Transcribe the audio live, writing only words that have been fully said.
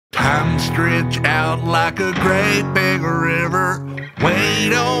Lines stretch out like a great big river.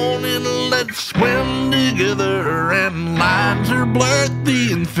 Wade on and let's swim together. And lines are blurred,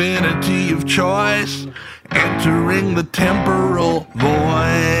 the infinity of choice, entering the temporal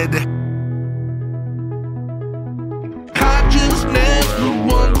void. Consciousness is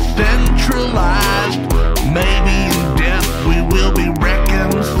once centralized. Maybe in death we will be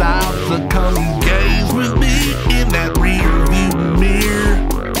reconciled. So come gaze with me in that rear view mirror.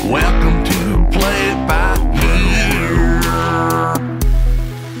 Welcome to Play It By Ear.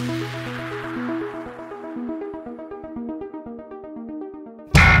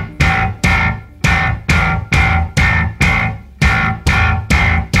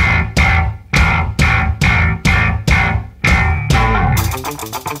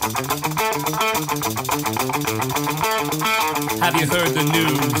 Have you heard the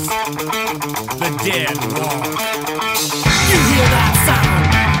news? The dead walk. You hear that sound?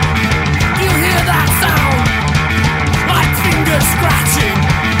 You hear that sound? Like fingers scratching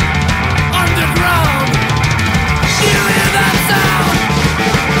underground. You hear that sound?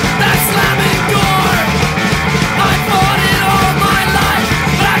 That slamming door. I fought it all my life,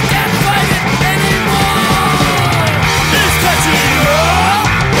 but I can't fight it anymore. It's catching up.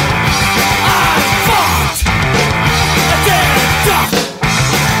 I fought a dead duck.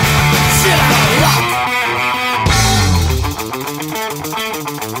 Shit out of luck.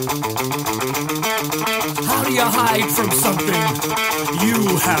 How do you hide from something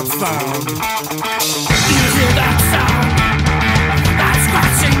you have found? You hear that sound? That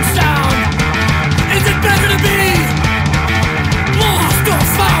scratching sound? Is it better to be lost or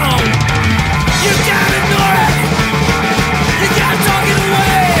found? You can't ignore it. You can't talk it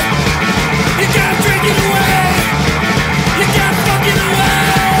away. You can't drink it away. You can't fuck it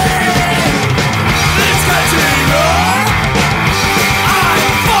away. It's catching up. I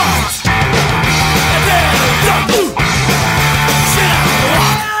fought a dead duck. Shit out of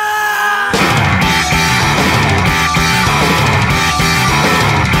luck.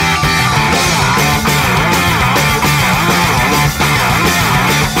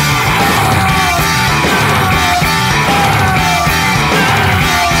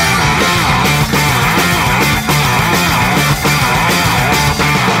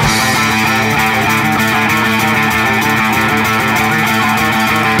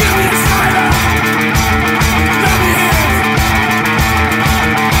 Give me a cider. Let me in.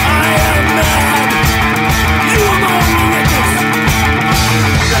 I am mad. You are my only witness.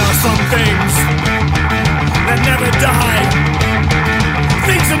 There are some things that never die.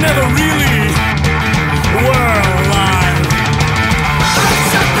 Things that never really were alive. I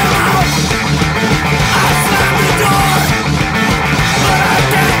shut them out. I slammed the door. But I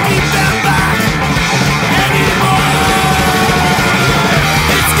can't keep them back anymore.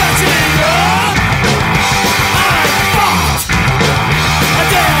 It's catching up. I fought a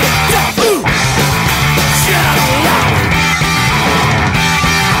dead duck. Ooh. Shit out of luck.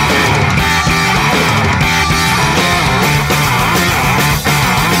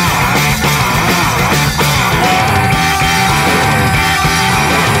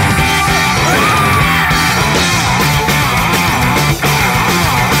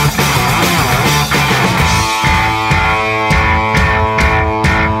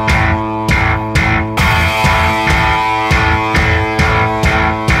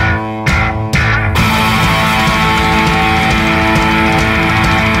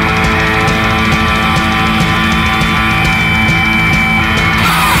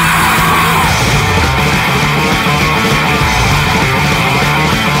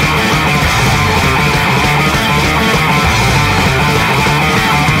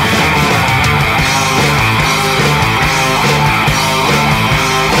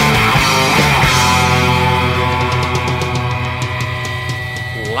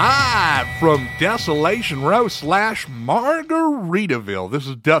 Live from Desolation Row / Margaritaville. This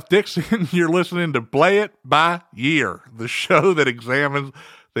is Duff Dixon. You're listening to Play It By Year, the show that examines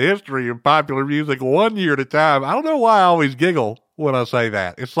the history of popular music 1 year at a time. I don't know why I always giggle when I say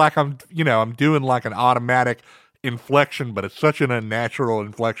that. It's like I'm doing like an automatic inflection, but it's such an unnatural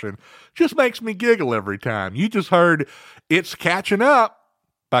inflection. Just makes me giggle every time. You just heard It's Catching Up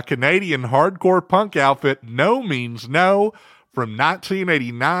by Canadian hardcore punk outfit No Means No from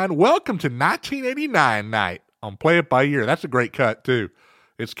 1989. Welcome to 1989 night on Play It By Year. That's a great cut, too.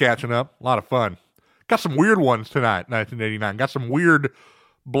 It's Catching Up. A lot of fun. Got some weird ones tonight, 1989. Got some weird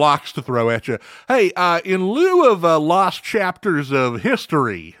blocks to throw at you. Hey, in lieu of lost chapters of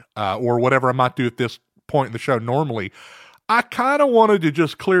history, or whatever I might do at this point in the show normally, I kind of wanted to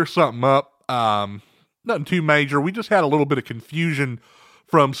just clear something up. Nothing too major. We just had a little bit of confusion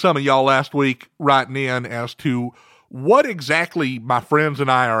from some of y'all last week writing in as to what exactly my friends and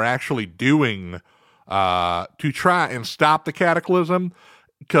I are actually doing to try and stop the cataclysm,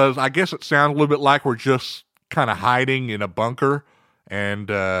 because I guess it sounds a little bit like we're just kind of hiding in a bunker and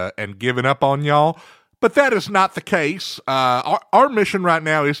giving up on y'all. But that is not the case. Our mission right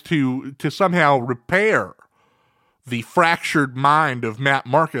now is to somehow repair the fractured mind of Matt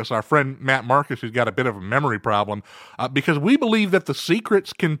Marcus, our friend Matt Marcus, who's got a bit of a memory problem, because we believe that the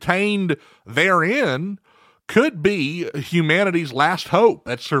secrets contained therein could be humanity's last hope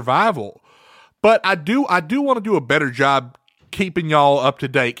at survival. But I do want to do a better job keeping y'all up to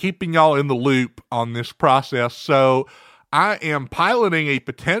date, keeping y'all in the loop on this process. So I am piloting a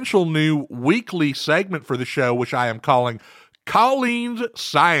potential new weekly segment for the show, which I am calling Colleen's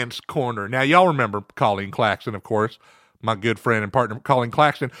Science Corner. Now, y'all remember Colleen Claxton, of course, my good friend and partner, Colleen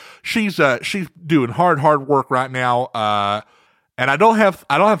Claxton. She's doing hard work right now, and I don't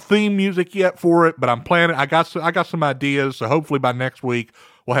have theme music yet for it, but I'm planning. I got some ideas, so hopefully by next week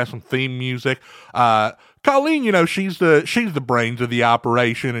we'll have some theme music. Colleen, she's the brains of the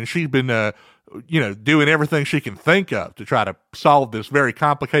operation, and she's been doing everything she can think of to try to solve this very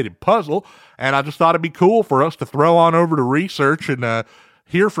complicated puzzle. And I just thought it'd be cool for us to throw on over to research and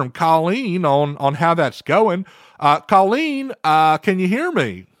hear from Colleen on how that's going. Colleen, can you hear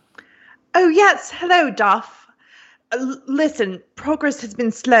me? Oh, yes. Hello, Duff. Listen, progress has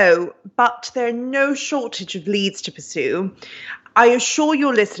been slow, but there are no shortage of leads to pursue. I assure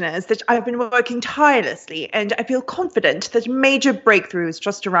your listeners that I've been working tirelessly, and I feel confident that a major breakthrough is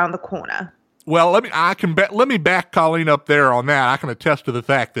just around the corner. Well, let me back Colleen up there on that. I can attest to the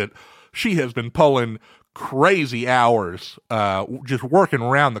fact that she has been pulling crazy hours, just working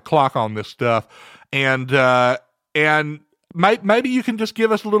around the clock on this stuff, and maybe you can just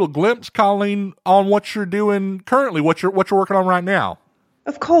give us a little glimpse, Colleen, on what you're doing currently, what you're working on right now.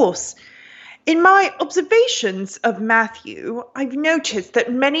 Of course. In my observations of Matthew, I've noticed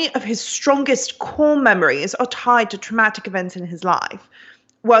that many of his strongest core memories are tied to traumatic events in his life.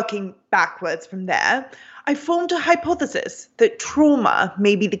 Working backwards from there, I formed a hypothesis that trauma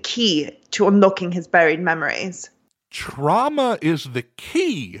may be the key to unlocking his buried memories. Trauma is the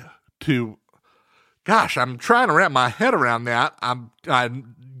key to... Gosh, I'm trying to wrap my head around that. I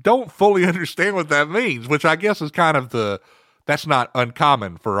don't fully understand what that means, which I guess is kind of that's not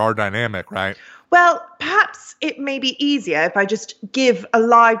uncommon for our dynamic, right? Well, perhaps it may be easier if I just give a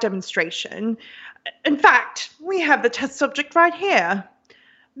live demonstration. In fact, we have the test subject right here.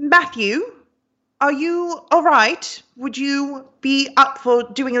 Matthew, are you all right? Would you be up for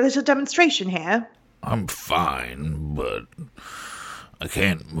doing a little demonstration here? I'm fine, but I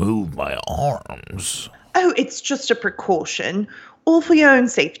can't move my arms. Oh, it's just a precaution, all for your own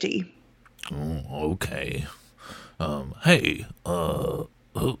safety. Oh, okay. Hey, who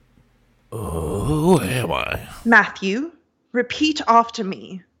am I? Matthew, repeat after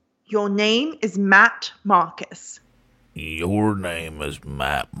me. Your name is Matt Marcus. Your name is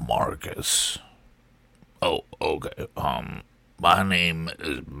Matt Marcus. Oh, okay. My name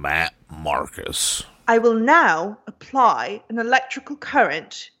is Matt Marcus. I will now apply an electrical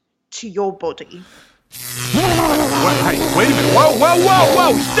current to your body. Wait a minute.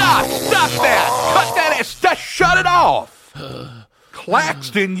 Whoa. Stop that. Cut that. Shut it off.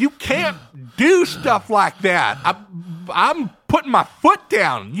 Claxton, you can't do stuff like that. I'm putting my foot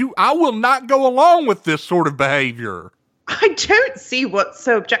down. I will not go along with this sort of behavior. I don't see what's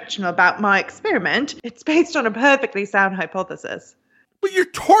so objectionable about my experiment. It's based on a perfectly sound hypothesis. But you're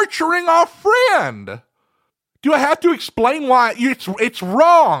torturing our friend. Do I have to explain why it's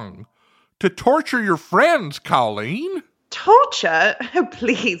wrong to torture your friends, Colleen? Torture? Oh,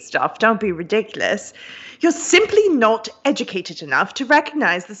 please, Duff, don't be ridiculous. You're simply not educated enough to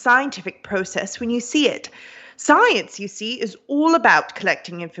recognize the scientific process when you see it. Science, you see, is all about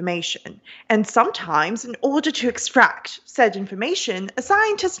collecting information. And sometimes, in order to extract said information, a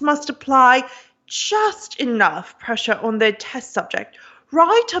scientist must apply just enough pressure on their test subject,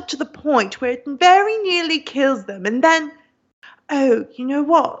 right up to the point where it very nearly kills them. And then, oh, you know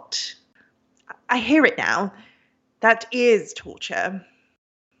what? I hear it now. That is torture.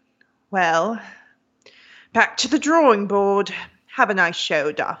 Well, back to the drawing board. Have a nice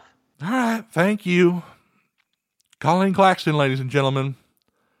show, Duff. All right, thank you. Colleen Claxton, ladies and gentlemen.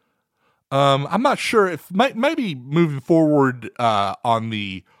 I'm not sure if maybe moving forward on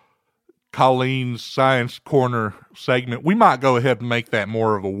the Colleen's Science Corner segment, we might go ahead and make that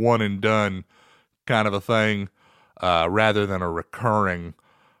more of a one and done kind of a thing rather than a recurring.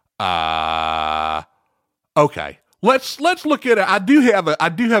 Okay, let's look at it. I do have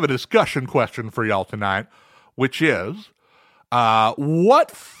a discussion question for y'all tonight, which is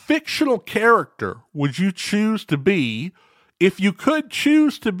What fictional character would you choose to be if you could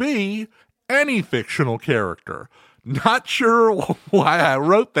choose to be any fictional character? Not sure why I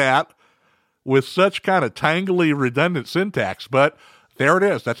wrote that with such kind of tangly, redundant syntax, but there it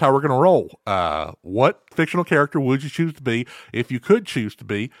is. That's how we're going to roll. What fictional character would you choose to be if you could choose to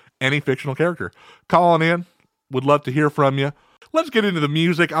be any fictional character? Calling in. Would love to hear from you. Let's get into the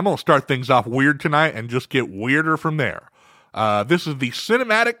music. I'm going to start things off weird tonight and just get weirder from there. This is the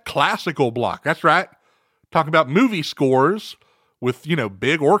cinematic classical block. That's right. Talking about movie scores with,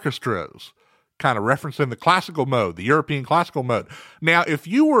 big orchestras. Kind of referencing the classical mode, the European classical mode. Now, if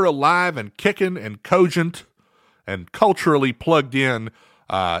you were alive and kicking and cogent and culturally plugged in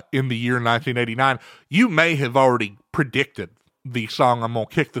the year 1989, you may have already predicted the song I'm going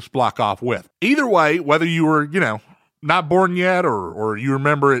to kick this block off with. Either way, whether you were, not born yet or you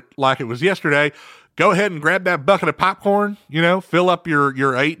remember it like it was yesterday, go ahead and grab that bucket of popcorn, fill up your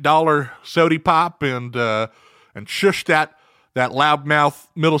 $8 soda pop and shush that loudmouth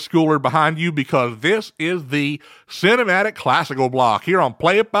middle schooler behind you, because this is the cinematic classical block here on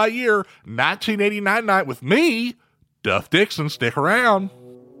Play It By Year 1989 night with me, Duff Dixon. Stick around.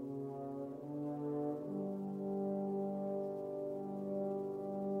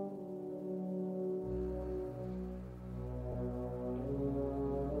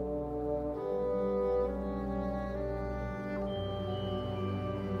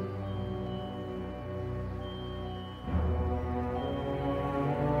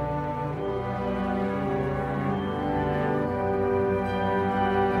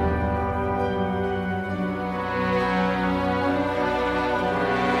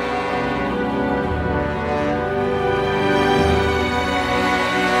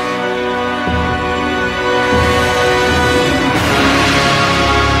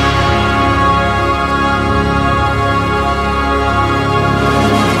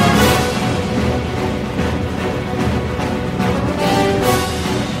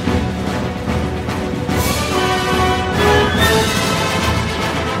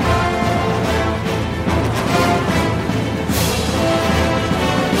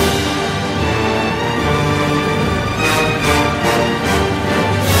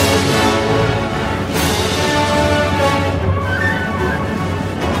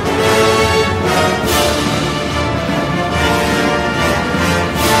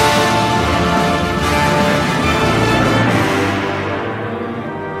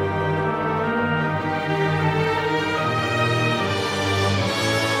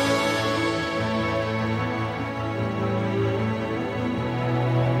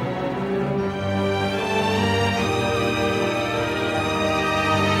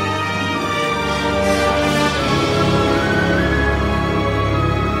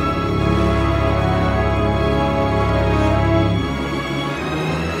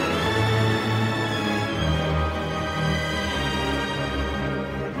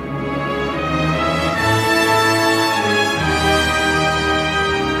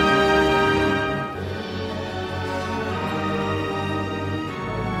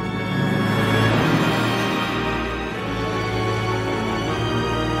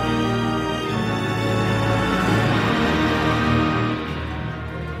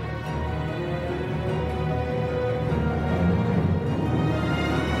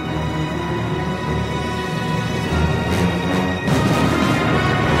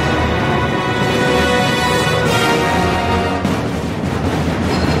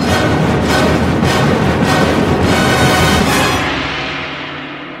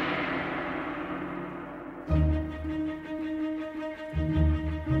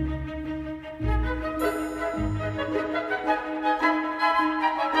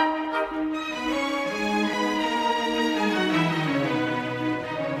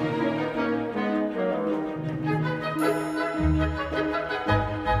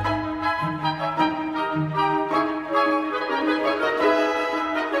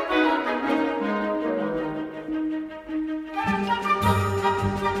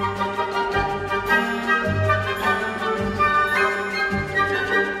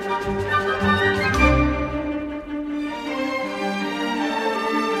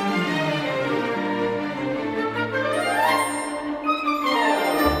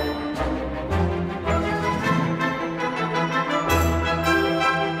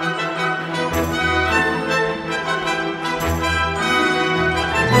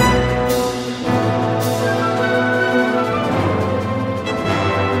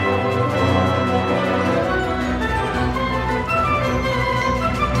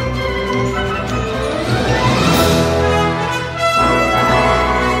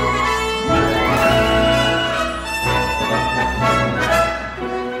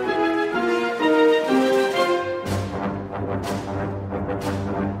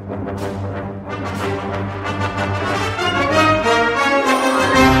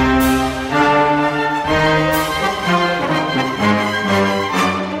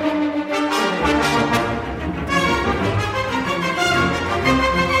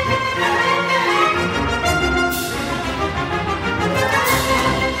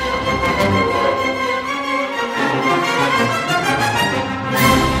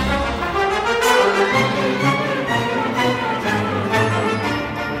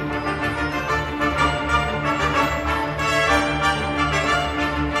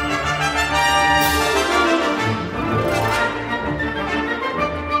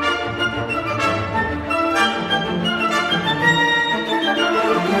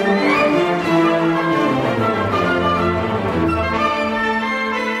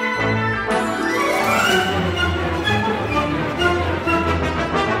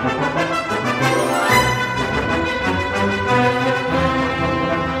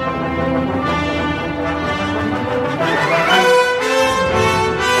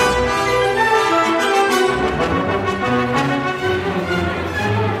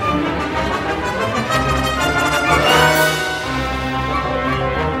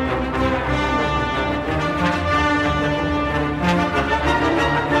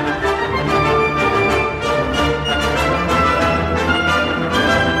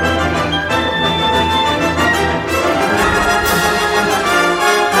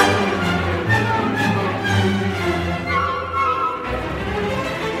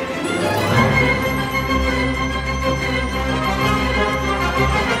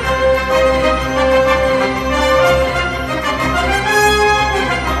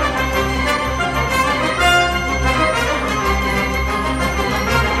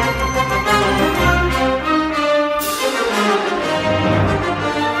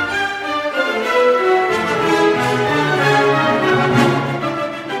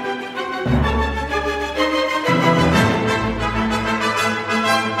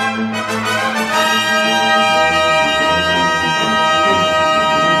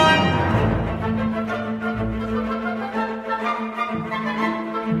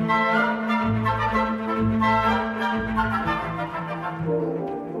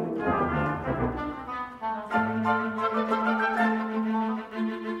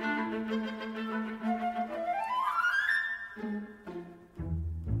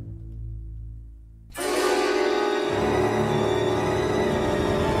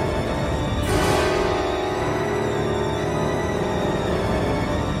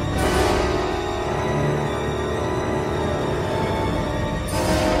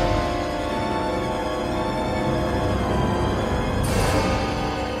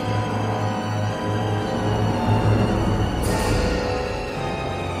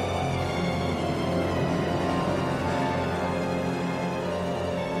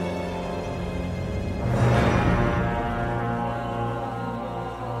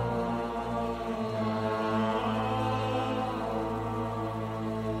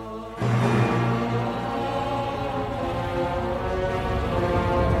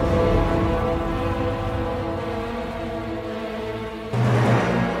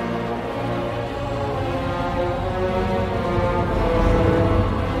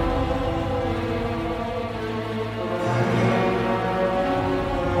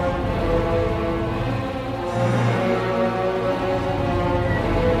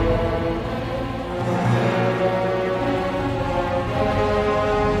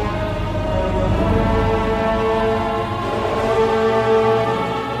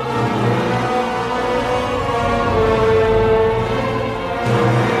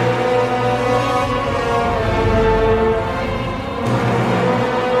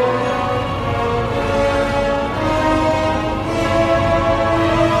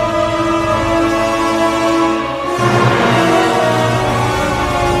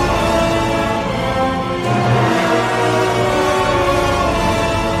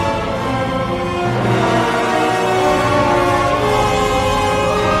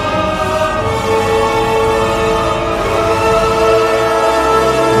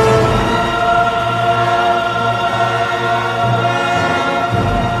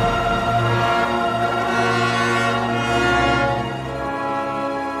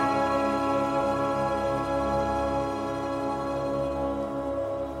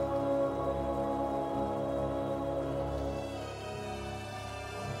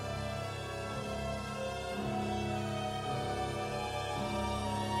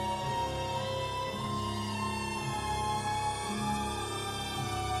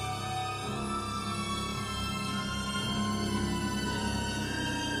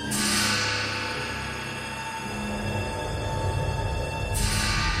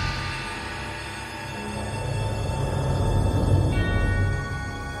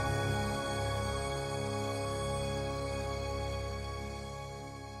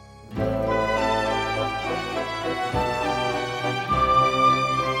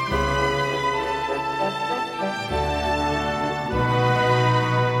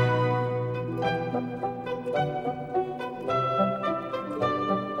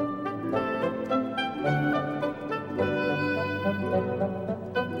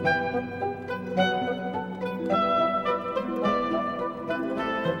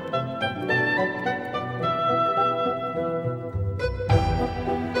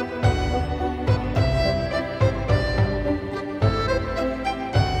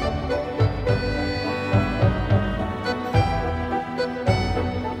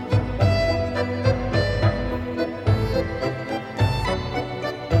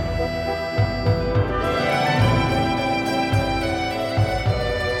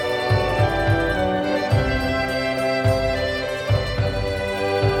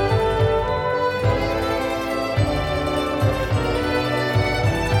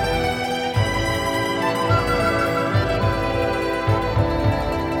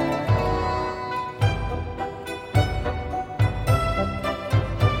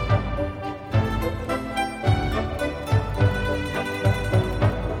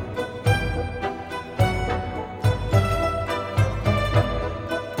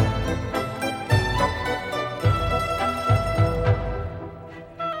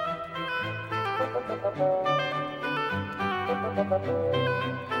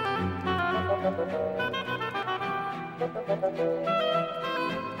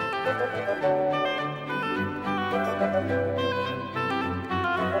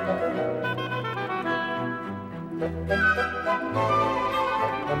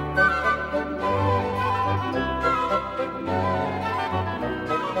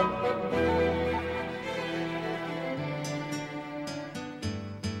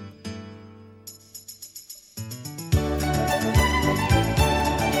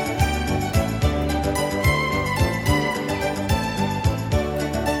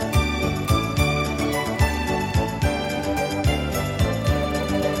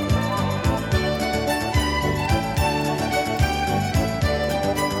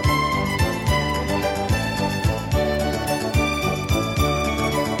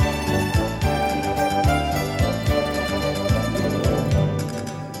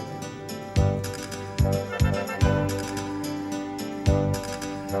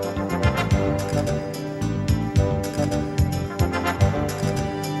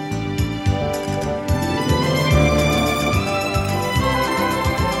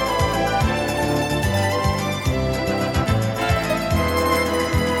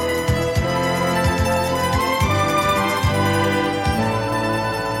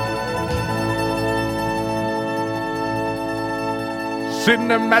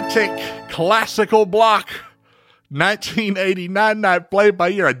 Cinematic classical block 1989 night play by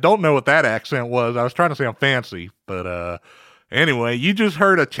year. I don't know what that accent was. I was trying to sound fancy, but anyway, you just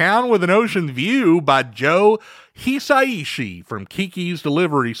heard A Town with an Ocean View by Joe Hisaishi from Kiki's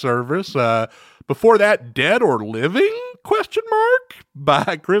Delivery Service. Before that, Dead or Living? ?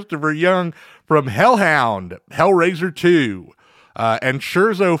 By Christopher Young from Hellhound, Hellraiser 2. And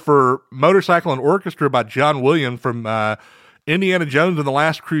Scherzo for Motorcycle and Orchestra by John Williams from Indiana Jones and the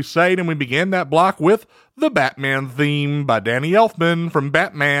Last Crusade. And we began that block with the Batman theme by Danny Elfman from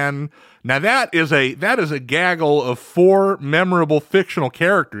Batman. Now that is a gaggle of 4 memorable fictional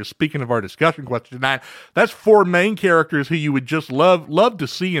characters. Speaking of our discussion question tonight, that's 4 main characters who you would just love to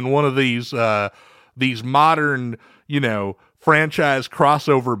see in one of these modern, franchise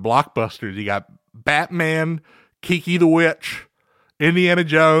crossover blockbusters. You got Batman, Kiki the Witch, Indiana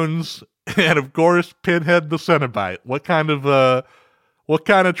Jones, and of course Pinhead the Cenobite. What kind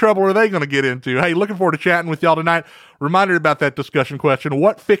of trouble are they going to get into? Hey, looking forward to chatting with y'all tonight. Reminder about that discussion question: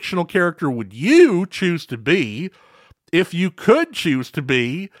 what fictional character would you choose to be if you could choose to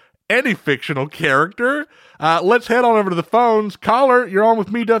be any fictional character? Let's head on over to the phones. Caller, you're on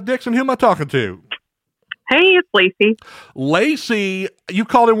with me, Duff Dixon. Who am I talking to? Hey, it's Lacey. Lacey, you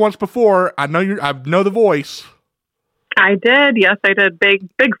called in once before. I know the voice. I did. Yes, I did. Big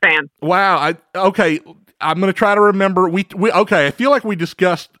fan. Wow. Okay. I'm going to try to remember. Okay. I feel like we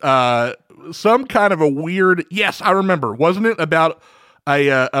discussed some kind of a weird. Yes, I remember. Wasn't it about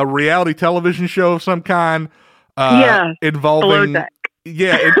a reality television show of some kind? Yeah. Involving. Below Deck.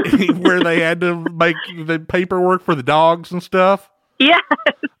 Yeah, where they had to make the paperwork for the dogs and stuff. Yes.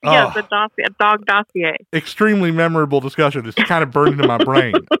 Yes, Oh. the dog dossier. Extremely memorable discussion. It's kind of burned into my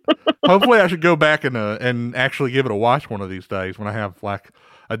brain. Hopefully, I should go back and actually give it a watch one of these days when I have like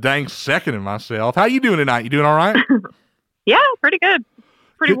a dang second in myself. How you doing tonight? You doing all right? Yeah, pretty good.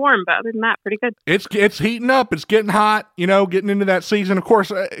 Pretty Good. warm, but other than that, pretty good. It's heating up. It's getting hot. Getting into that season. Of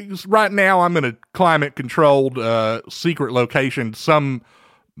course, right now I'm in a climate controlled secret location. Some,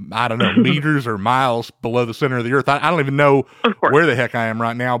 I don't know, meters or miles below the center of the earth. I don't even know Of course. where the heck I am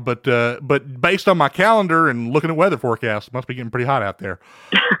right now. But based on my calendar and looking at weather forecasts, it must be getting pretty hot out there.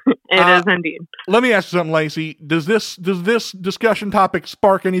 It is indeed. Let me ask you something, Lacey. Does this discussion topic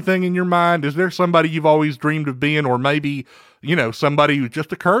spark anything in your mind? Is there somebody you've always dreamed of being, or maybe, somebody who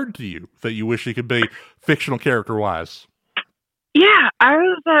just occurred to you that you wish you could be fictional character-wise? Yeah, I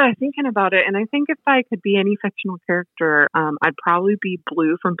was thinking about it, and I think if I could be any fictional character, I'd probably be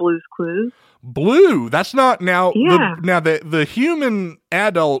Blue from Blue's Clues. Blue. That's not now. Yeah. The human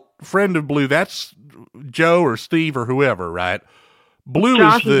adult friend of Blue. That's Joe or Steve or whoever, right? Blue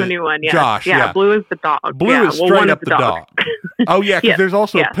Josh is the new one. Yeah. Josh. Yeah. Blue is the dog. Blue yeah, is well, straight one up of the dog. Oh yeah, because Yes, there's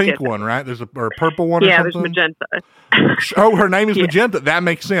also a yes, pink yes. one, right? Or a purple one. Yeah, or there's something. magenta. Oh, her name is Yeah. Magenta. That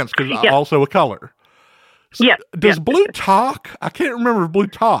makes sense because Yeah. also a color. Yes. Does yes, Blue yes. talk? I can't remember if Blue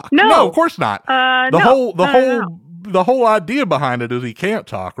talk. No. of course not. No. The whole idea behind it is he can't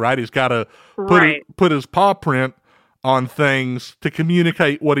talk, right? He's got to Right. put his paw print on things to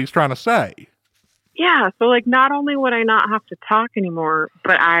communicate what he's trying to say. Yeah, so like not only would I not have to talk anymore,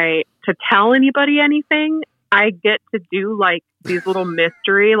 but to tell anybody anything, I get to do like these little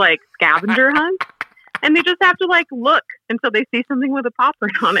mystery like scavenger hunts. And they just have to like look until they see something with a paw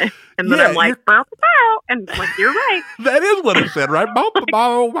print on it. And then Yeah, I'm like, bow, bow, bow. And I'm like, you're right. That is what it said, right? Bow, bow,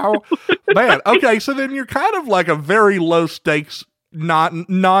 bow, bow. Man, okay, so then you're kind of like a very low stakes,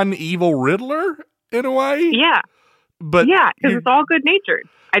 non-evil Riddler in a way. Yeah. But Yeah, because you're- it's all good natured.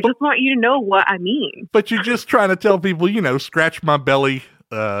 I just want you to know what I mean. But you're just trying to tell people, scratch my belly,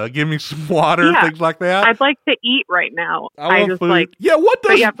 give me some water, Yeah. things like that. I'd like to eat right now. I want just food. like, Yeah, what but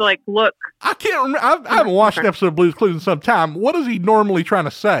does you have to like look. I can't remember. I haven't watched an episode of Blue's Clues in some time. What is he normally trying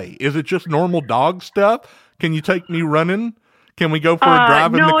to say? Is it just normal dog stuff? Can you take me running? Can we go for a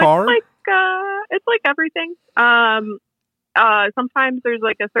drive in the car? It's like everything. Sometimes there's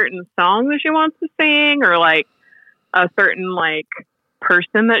like a certain song that she wants to sing, or like a certain like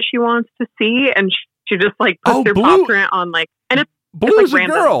person that she wants to see, and she just like puts her Blue- paw print on like, and it's Blue's like a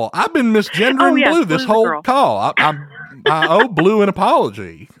random. girl. I've been misgendering yes, Blue this Blue's a whole girl. call. I owe Blue an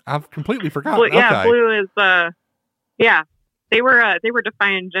apology. I've completely forgotten. Blue, yeah, Okay. Blue is yeah. They were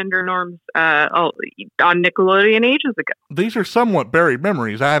defying gender norms on Nickelodeon ages ago. These are somewhat buried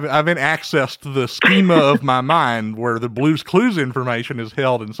memories. I've accessed the schema of my mind where the Blue's Clues information is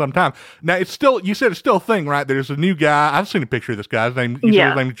held in some time. Now it's still. You said it's still a thing, right? There's a new guy. I've seen a picture of this guy. His name. You said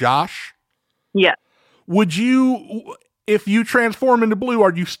his name's Josh. Yeah. Would you, if you transform into Blue,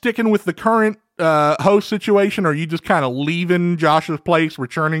 are you sticking with the current host situation, or are you just kind of leaving Josh's place,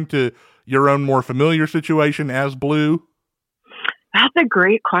 returning to your own more familiar situation as Blue? That's a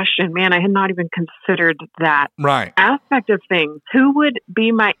great question, man. I had not even considered that Right. aspect of things. Who would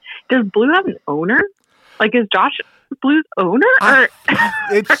be does Blue have an owner? Like, is Josh Blue's owner? Or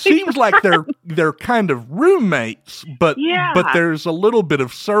It seems like they're kind of roommates, but Yeah. but there's a little bit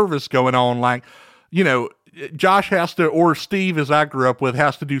of service going on. Like, Josh has to, or Steve, as I grew up with,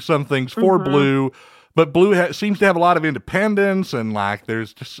 has to do some things for Blue, but Blue seems to have a lot of independence, and like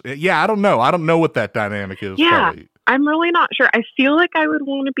there's just I don't know what that dynamic is. Yeah. Kelly. I'm really not sure. I feel like I would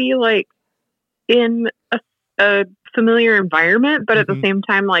want to be like in a familiar environment, but at the same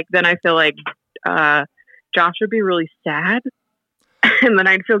time, like then I feel like Josh would be really sad, and then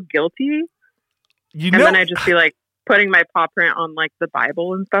I'd feel guilty, and then I'd just be like putting my paw print on like the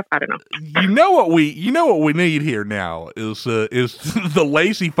Bible and stuff. I don't know. what we need here now is the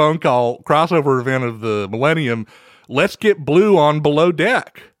Lacey phone call crossover event of the millennium. Let's get Blue on Below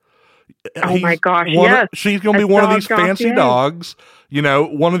Deck. Oh my gosh, yes. She's going to be one of these fancy dogs,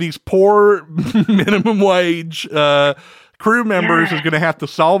 one of these poor minimum wage crew members is going to have to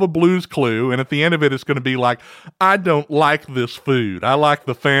solve a Blue's Clue, and at the end of it, it's going to be like, I don't like this food. I like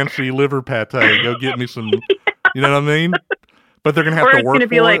the fancy liver pate. Go get me some, you know what I mean? But they're going to have Or to it's work going to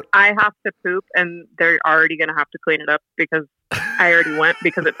be for like, it. I have to poop, and they're already going to have to clean it up because I already went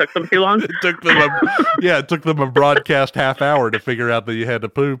because it took them too long. It took them a broadcast half hour to figure out that you had to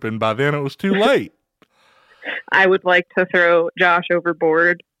poop, and by then it was too late. I would like to throw Josh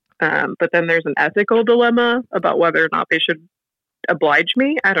overboard, but then there's an ethical dilemma about whether or not they should oblige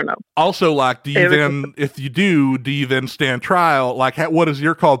me. I don't know. Also, like, if you do you then stand trial? Like, what is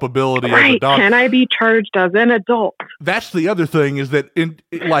your culpability as a Right. dog? Can I be charged as an adult? That's the other thing, is that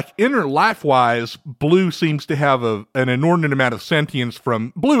inner life wise, Blue seems to have an inordinate amount of sentience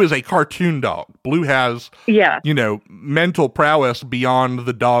Blue is a cartoon dog. Blue has, Yeah. mental prowess beyond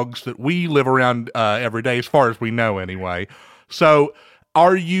the dogs that we live around every day, as far as we know anyway. So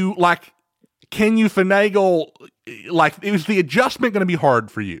are you like, can you finagle, like, is the adjustment going to be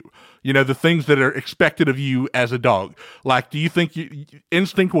hard for you? The things that are expected of you as a dog. Like, do you think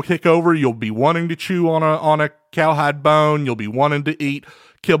instinct will kick over? You'll be wanting to chew on a cowhide bone. You'll be wanting to eat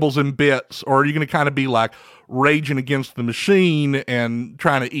kibbles and bits. Or are you going to kind of be like raging against the machine and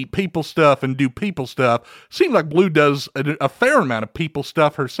trying to eat people stuff and do people stuff? Seems like Blue does a fair amount of people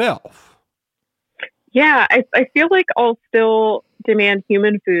stuff herself. Yeah, I feel like I'll still demand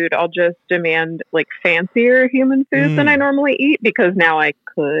human food. I'll just demand like fancier human food than I normally eat, because now I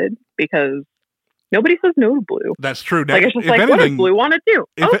could, because nobody says no to Blue. That's true. Now, Like, it's just like, what does Blue want to do?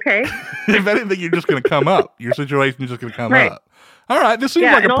 Okay. If anything, you're just going to come up. Your situation is just going to come Right. up. All right. This seems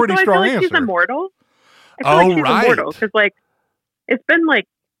Yeah, like and a pretty also, strong I feel like answer. she's immortal. I feel like she's right. immortal, because like it's been like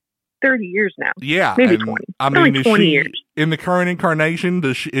 30 years now. Yeah. Maybe and, 20. I Probably mean, is 20 she, years. in the current incarnation,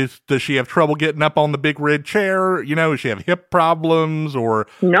 does she have trouble getting up on the big red chair? Does she have hip problems or?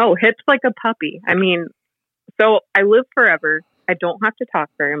 No, hips like a puppy. I mean, so I live forever. I don't have to talk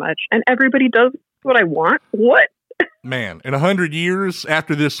very much, and everybody does what I want. What? Man, in 100 years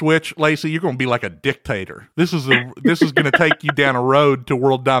after this switch, Lacey, you're going to be like a dictator. This is going to take you down a road to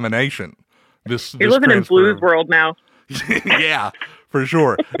world domination. You're living in Blue's world now. Yeah, For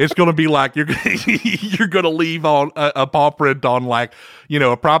sure. It's going to be like you're going to leave on a paw print on like, you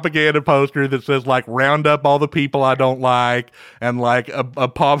know, a propaganda poster that says like round up all the people I don't like, and like a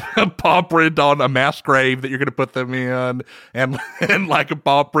paw print on a mass grave that you're going to put them in, and like a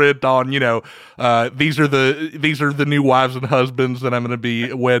paw print on, you know, these are the new wives and husbands that I'm going to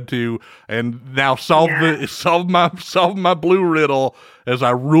be wed to, and now solve my blue riddle as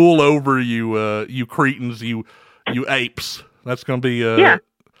I rule over you, you cretins, you apes. That's going to be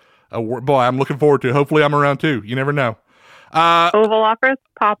boy, I'm looking forward to it. Hopefully I'm around too. You never know. Oval Office,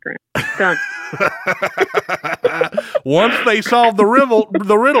 paw print. Done. Once they solve the riddle,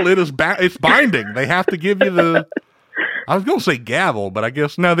 it's binding. They have to give you the, I was going to say gavel, but I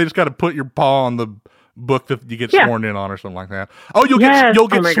guess no, they just got to put your paw on the book that you get sworn in on or something like that. Oh, you'll get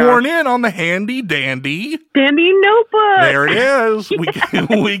sworn in on the handy dandy notebook. There it is.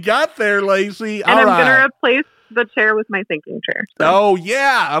 We got there, Lacey. And I'm going to replace the chair with my thinking chair. So. Oh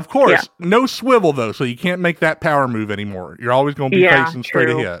yeah, of course. Yeah. No swivel though, so you can't make that power move anymore. You're always going to be facing straight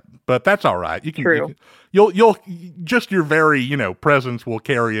ahead. But that's all right. You'll just your very, you know, presence will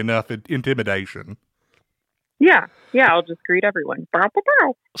carry enough intimidation. Yeah, I'll just greet everyone. Bow, bow,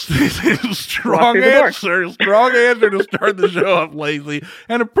 bow. Strong answer to start the show off, Lacey,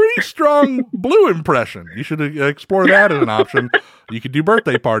 and a pretty strong blue impression. You should explore that as an option. You could do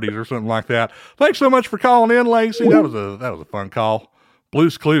birthday parties or something like that. Thanks so much for calling in, Lacey. That was a fun call.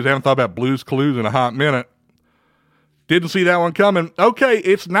 Blue's Clues. I haven't thought about Blue's Clues in a hot minute. Didn't see that one coming. Okay,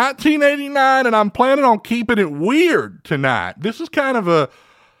 it's 1989, and I'm planning on keeping it weird tonight. This is kind of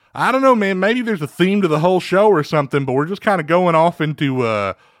I don't know, man. Maybe there's a theme to the whole show or something, but we're just kind of going off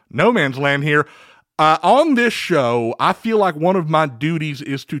into no man's land here. On this show, I feel like one of my duties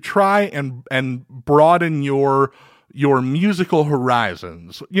is to try and broaden your musical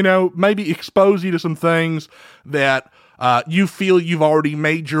horizons. You know, maybe expose you to some things that you feel you've already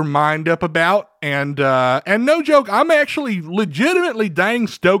made your mind up about. And no joke, I'm actually legitimately dang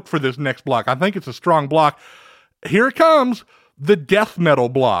stoked for this next block. I think it's a strong block. Here it comes. The death metal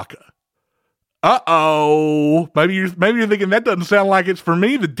block. Uh-oh. Maybe you're thinking that doesn't sound like it's for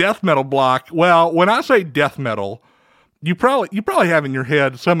me, the death metal block. Well, when I say death metal, you probably have in your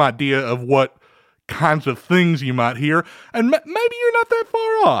head some idea of what kinds of things you might hear, and maybe you're not that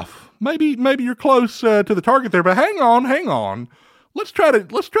far off. Maybe you're close to the target there, but hang on. Let's try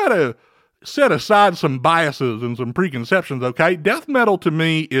to set aside some biases and some preconceptions, okay? Death metal to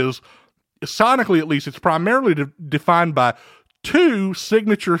me is, sonically at least, it's primarily defined by two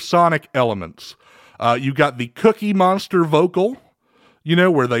signature sonic elements. You got the Cookie Monster vocal, you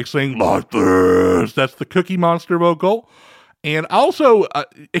know, where they sing like this. That's the Cookie Monster vocal. And also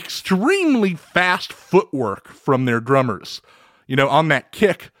extremely fast footwork from their drummers. You know, on that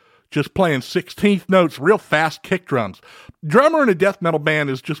kick, just playing 16th notes, real fast kick drums. Drummer in a death metal band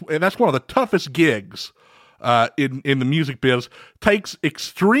that's one of the toughest gigs in the music biz. Takes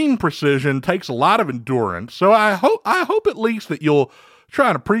extreme precision, takes a lot of endurance. So I hope at least that you'll try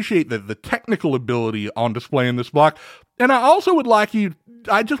and appreciate the technical ability on display in this block. And I also would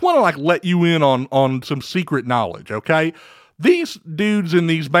I just want to let you in on some secret knowledge, okay? These dudes in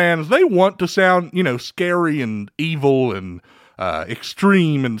these bands, they want to sound, you know, scary and evil and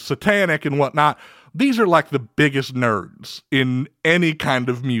extreme and satanic and whatnot. These are like the biggest nerds in any kind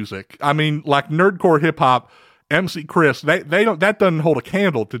of music. I mean, like nerdcore hip hop, MC Chris, that doesn't hold a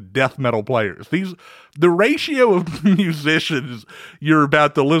candle to death metal players. The ratio of musicians you're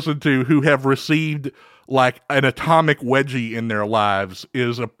about to listen to who have received like an atomic wedgie in their lives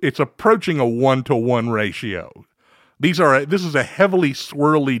it's approaching a 1-to-1 ratio. This is a heavily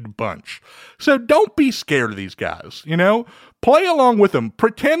swirlied bunch. So don't be scared of these guys, you know? Play along with them.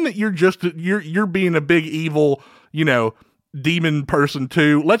 Pretend that you're being a big evil, you know, demon person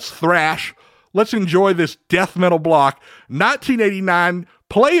too. Let's thrash. Let's enjoy this death metal block. 1989.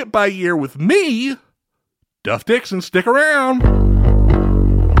 Play it by ear with me, Duff Dixon. Stick around.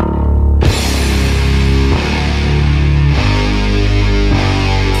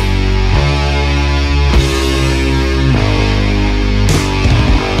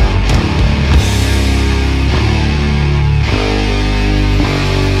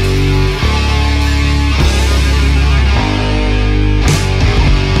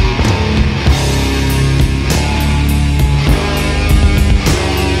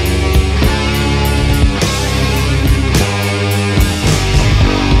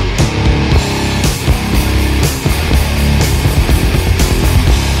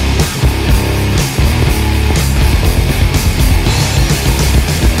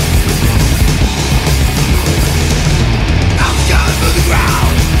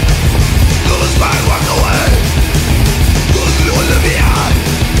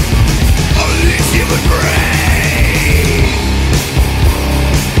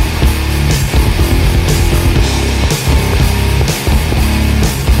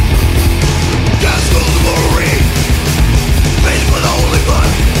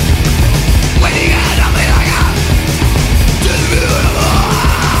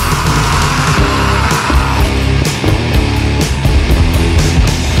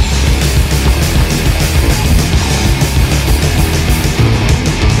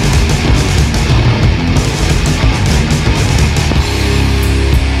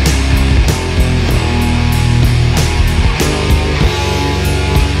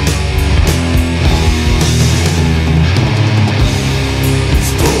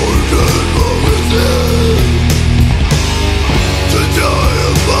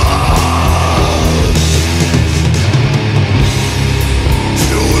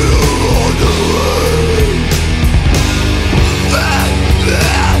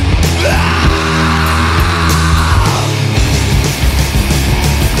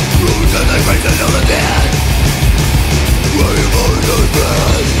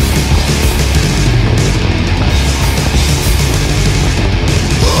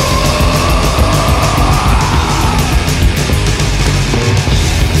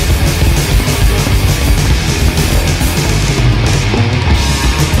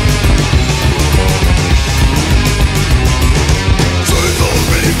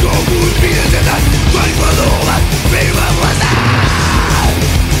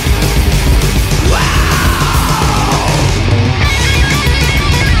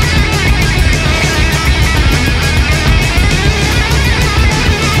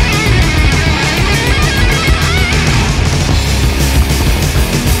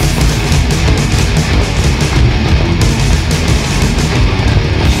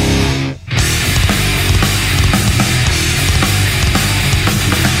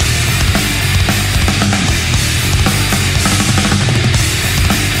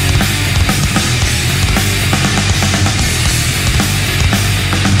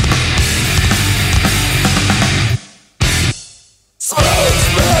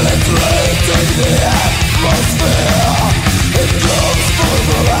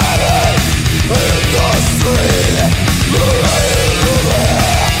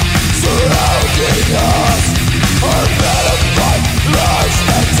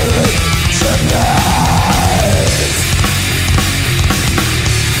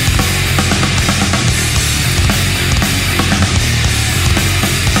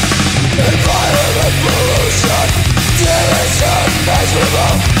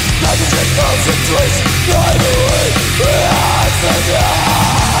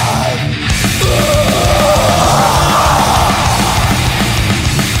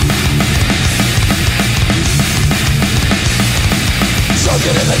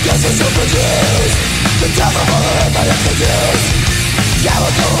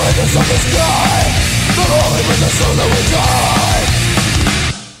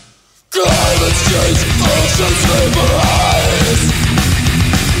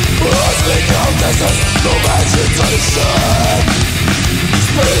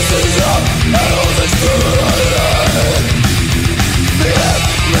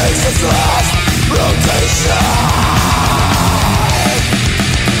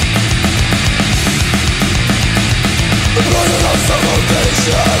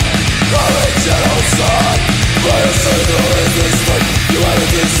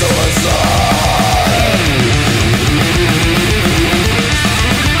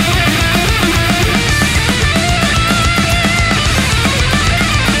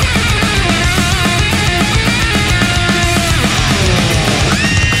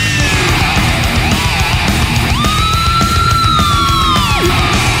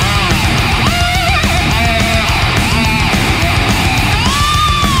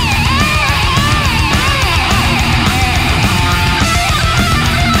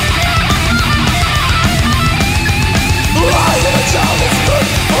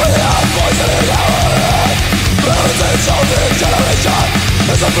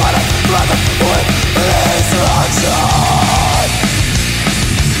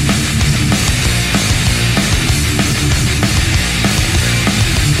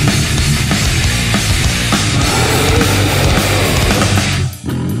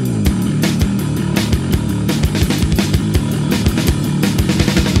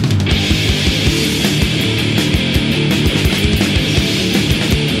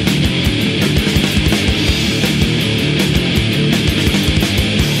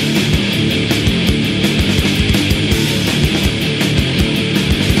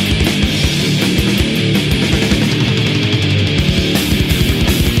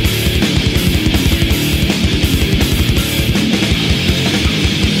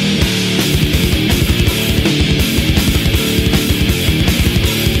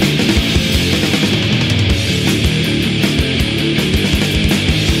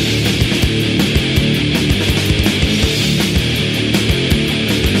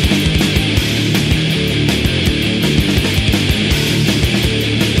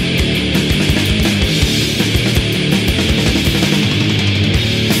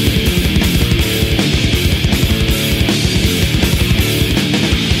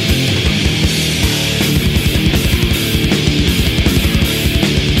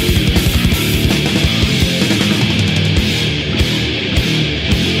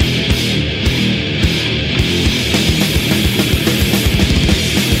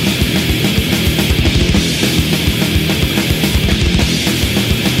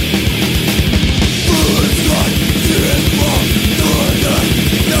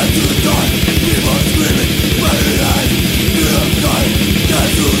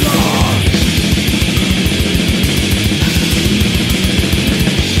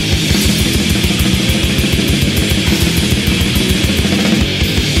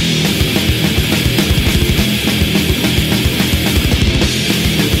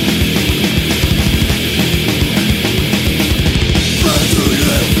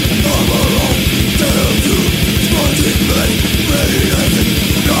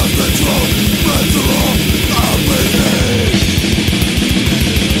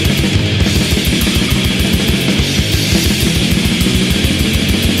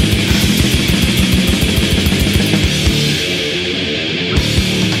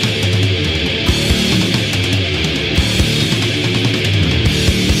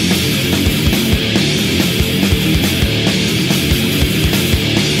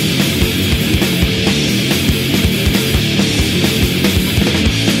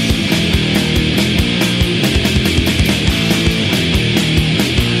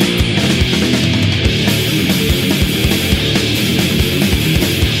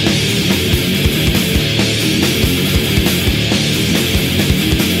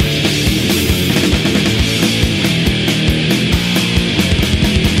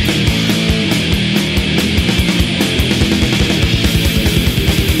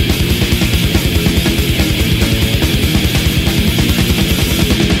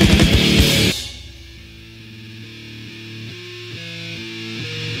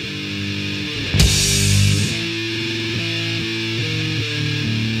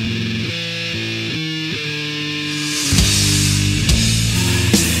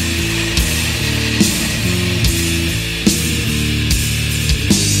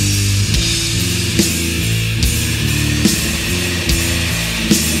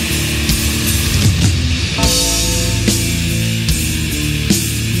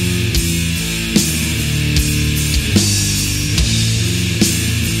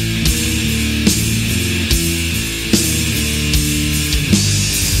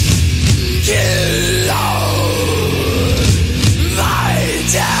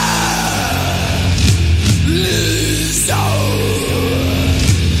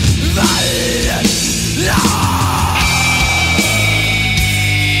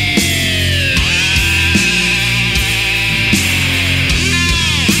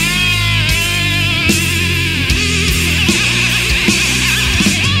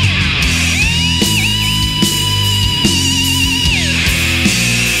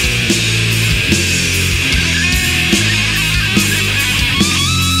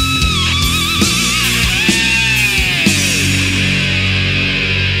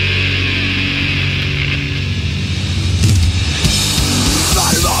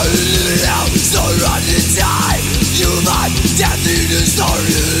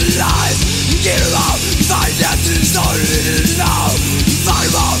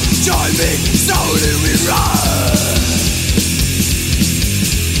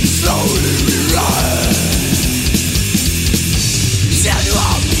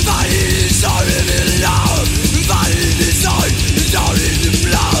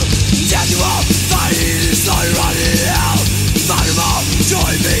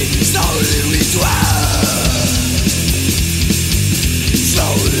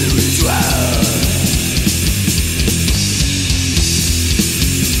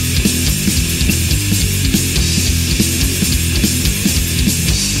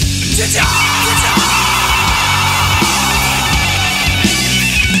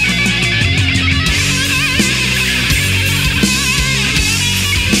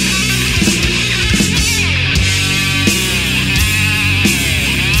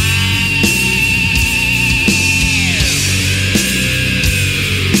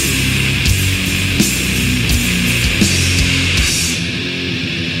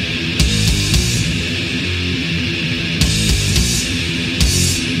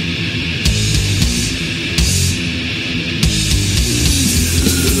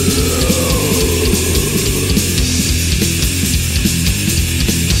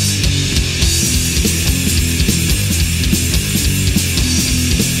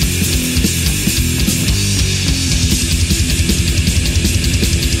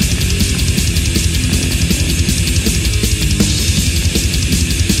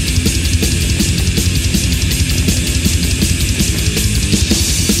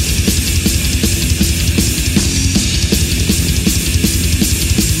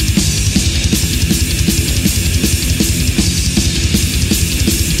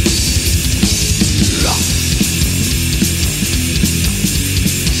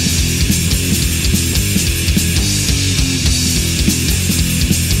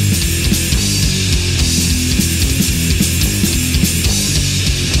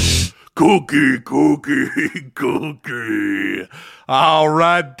 Cookie. All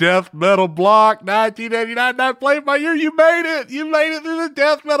right, Death Metal Block 1989. Not played by you. You made it. You made it through the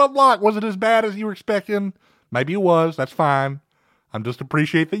Death Metal Block. Was it as bad as you were expecting? Maybe it was. That's fine. I'm just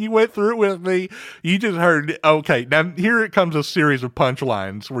appreciate that you went through it with me. You just heard, okay, now here it comes a series of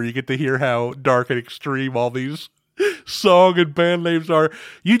punchlines where you get to hear how dark and extreme all these song and band names are.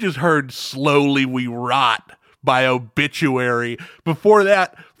 You just heard Slowly We Rot by Obituary. Before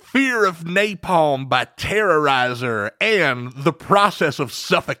that, Fear of Napalm by Terrorizer, and The Process of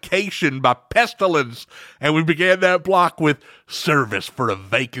Suffocation by Pestilence. And we began that block with Service for a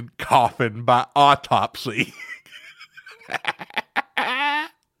Vacant Coffin by Autopsy.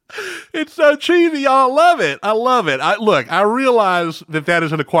 It's so cheesy. I love it. I love it. Look, I realize that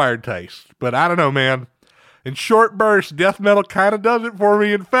is an acquired taste, but I don't know, man. In short bursts, death metal kind of does it for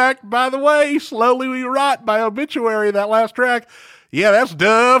me. In fact, by the way, Slowly We Rot by Obituary, that last track, yeah, that's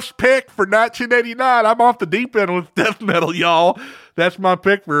Duff's pick for 1989. I'm off the deep end with death metal, y'all. That's my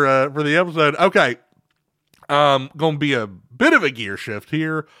pick for the episode. Okay, going to be a bit of a gear shift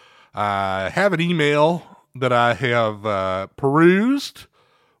here. I have an email that I have perused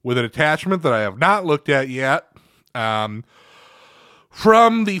with an attachment that I have not looked at yet. From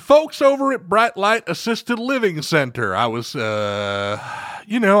the folks over at Bright Light Assisted Living Center. I was, I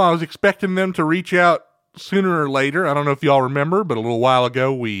was expecting them to reach out sooner or later. I don't know if y'all remember, but a little while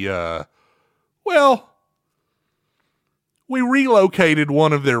ago we relocated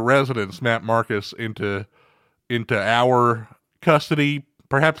one of their residents, Matt Marcus, into our custody.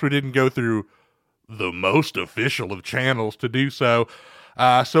 Perhaps we didn't go through the most official of channels to do so.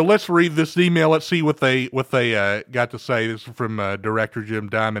 So let's read this email. Let's see what they got to say. This is from Director Jim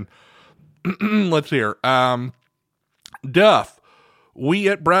Diamond. Let's hear. Duff, we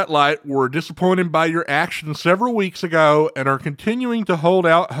at Bright Light were disappointed by your actions several weeks ago and are continuing to hold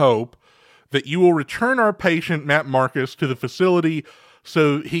out hope that you will return our patient, Matt Marcus, to the facility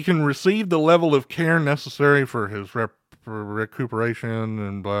so he can receive the level of care necessary for his recuperation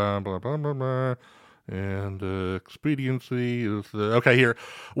and blah, blah, blah, blah, blah. And expediency is the... Okay, here.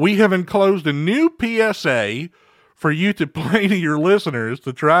 We have enclosed a new PSA for you to play to your listeners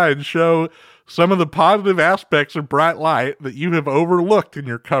to try and show some of the positive aspects of Bright Light that you have overlooked in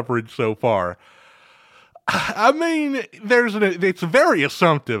your coverage so far. I mean, it's very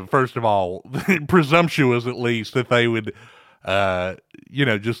assumptive, first of all, presumptuous at least, that they would,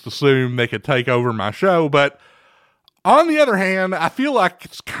 just assume they could take over my show. But on the other hand, I feel like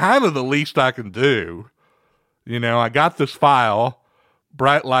it's kind of the least I can do. I got this file,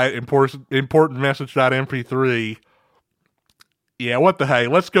 Bright Light important message.mp3. Yeah, what the hey?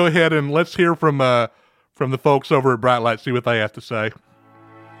 Let's go ahead and let's hear from the folks over at Bright Light, see what they have to say.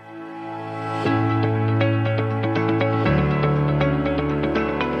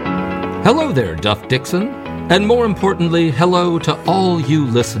 Hello there, Duff Dixon. And more importantly, hello to all you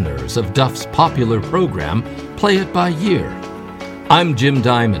listeners of Duff's popular program, Play It By Year. I'm Jim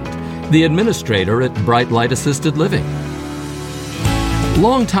Diamond, the administrator at Bright Light Assisted Living.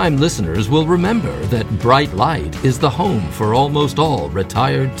 Longtime listeners will remember that Bright Light is the home for almost all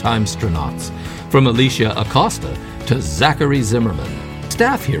retired timestronauts, from Alicia Acosta to Zachary Zimmerman.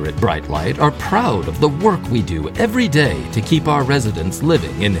 Staff here at Bright Light are proud of the work we do every day to keep our residents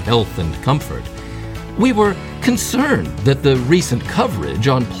living in health and comfort. We were concerned that the recent coverage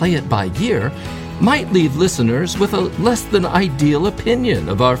on Play It By Year might leave listeners with a less than ideal opinion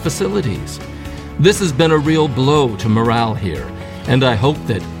of our facilities. This has been a real blow to morale here, and I hope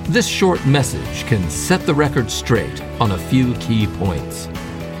that this short message can set the record straight on a few key points.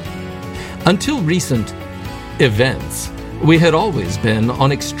 Until recent events, we had always been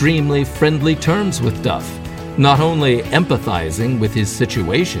on extremely friendly terms with Duff, not only empathizing with his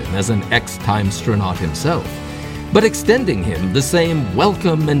situation as an ex-timestronaut himself, but extending him the same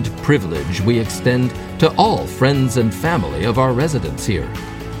welcome and privilege we extend to all friends and family of our residents here.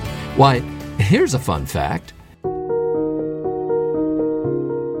 Why, here's a fun fact.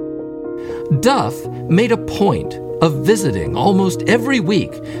 Duff made a point of visiting almost every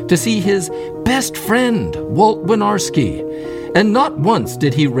week to see his best friend, Walt Winarski, and not once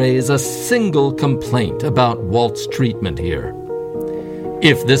did he raise a single complaint about Walt's treatment here.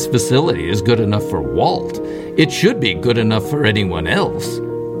 If this facility is good enough for Walt, it should be good enough for anyone else.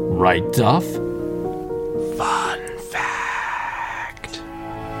 Right, Duff? Fun fact.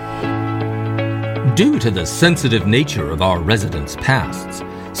 Due to the sensitive nature of our residents' pasts,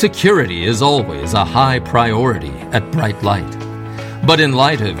 security is always a high priority at Bright Light. But in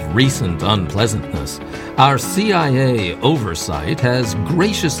light of recent unpleasantness, our CIA oversight has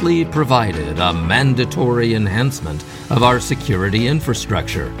graciously provided a mandatory enhancement of our security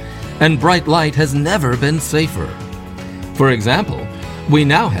infrastructure, and Bright Light has never been safer. For example, we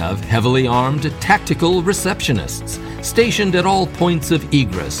now have heavily armed tactical receptionists stationed at all points of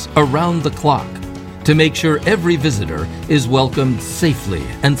egress around the clock to make sure every visitor is welcomed safely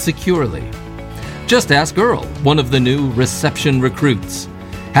and securely. Just ask Earl, one of the new reception recruits.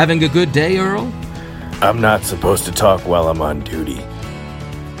 Having a good day, Earl? I'm not supposed to talk while I'm on duty.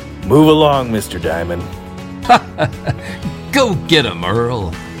 Move along, Mr. Diamond. Go get 'em,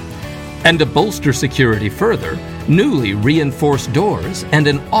 Earl. And to bolster security further, newly reinforced doors and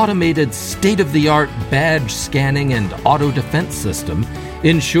an automated state-of-the-art badge scanning and auto-defense system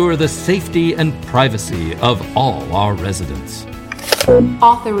ensure the safety and privacy of all our residents.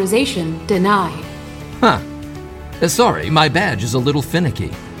 Authorization denied. Sorry, my badge is a little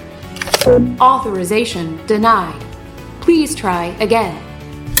finicky. Authorization denied. Please try again.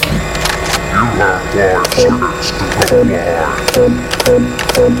 You have 5 seconds to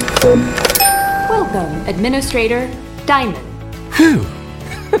comply. Welcome, Administrator Diamond. Whew.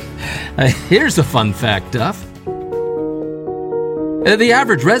 Here's a fun fact, Duff. The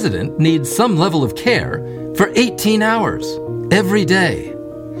average resident needs some level of care for 18 hours every day.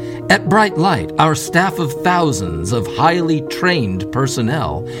 At Bright Light, our staff of thousands of highly trained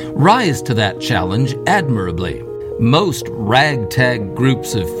personnel rise to that challenge admirably. Most ragtag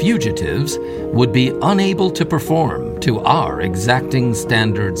groups of fugitives would be unable to perform to our exacting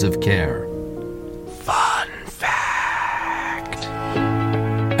standards of care. Fun fact.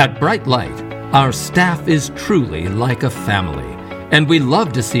 At Bright Light, our staff is truly like a family, and we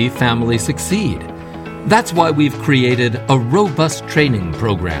love to see family succeed. That's why we've created a robust training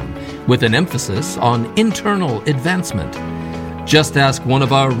program with an emphasis on internal advancement. Just ask one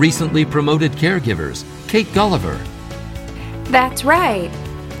of our recently promoted caregivers, Kate Gulliver. That's right.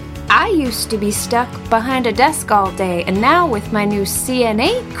 I used to be stuck behind a desk all day, and now with my new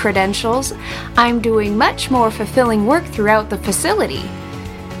CNA credentials, I'm doing much more fulfilling work throughout the facility,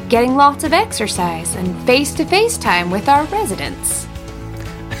 getting lots of exercise and face-to-face time with our residents.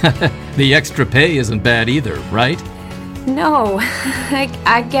 The extra pay isn't bad either, right? No,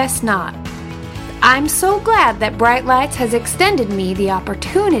 I guess not. I'm so glad that Bright Lights has extended me the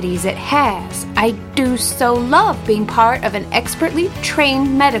opportunities it has. I do so love being part of an expertly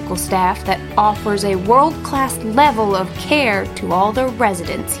trained medical staff that offers a world-class level of care to all the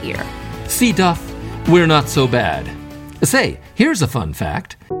residents here. See, Duff, we're not so bad. Say, here's a fun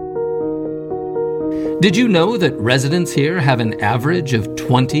fact. Did you know that residents here have an average of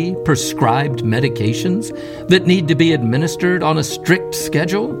 20 prescribed medications that need to be administered on a strict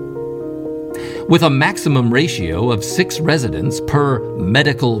schedule? With a maximum ratio of 6 residents per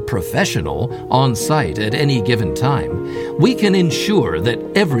medical professional on site at any given time, we can ensure that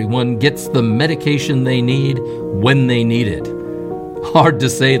everyone gets the medication they need when they need it. Hard to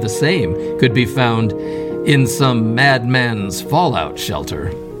say the same could be found in some madman's fallout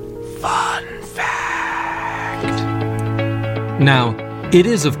shelter. Fun fact. Now, it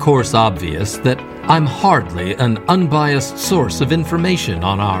is of course obvious that I'm hardly an unbiased source of information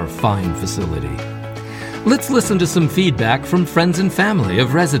on our fine facility. Let's listen to some feedback from friends and family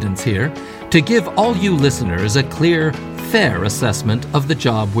of residents here to give all you listeners a clear, fair assessment of the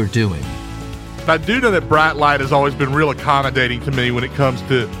job we're doing. I do know that Bright Light has always been real accommodating to me when it comes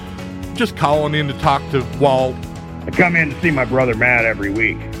to just calling in to talk to Walt. I come in to see my brother Matt every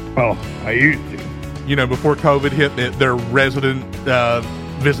week. Well, I used to. You know, before COVID hit, their resident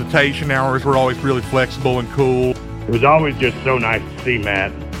visitation hours were always really flexible and cool. It was always just so nice to see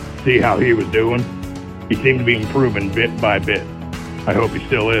Matt, see how he was doing. He seemed to be improving bit by bit. I hope he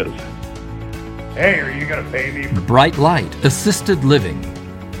still is. Hey, are you going to pay me? Bright Light Assisted Living.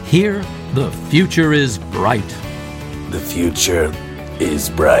 Here, the future is bright. The future is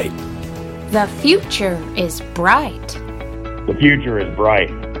bright. The future is bright. The future is bright.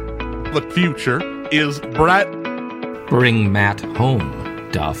 The future is bright. Bring Matt home,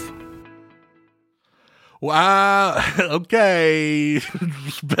 Duff. Wow. Okay.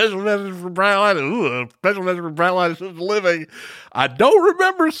 Special message for Bright Light. Ooh, special message for Bright Light Assisted Living. I don't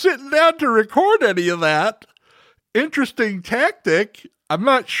remember sitting down to record any of that. Interesting tactic. I'm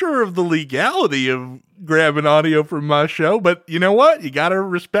not sure of the legality of grabbing audio from my show, but you know what? You got to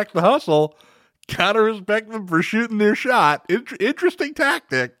respect the hustle. Got to respect them for shooting their shot. Interesting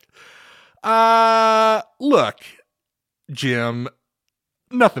tactic. Look, Jim,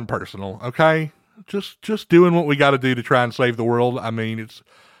 nothing personal, okay? Just doing what we got to do to try and save the world. I mean, it's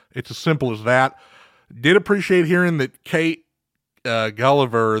as simple as that. Did appreciate hearing that Kate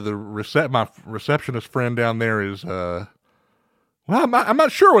Gulliver, my receptionist friend down there, is well, I'm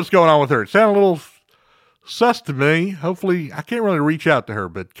not sure what's going on with her. It sounded a little sus to me. Hopefully, I can't really reach out to her,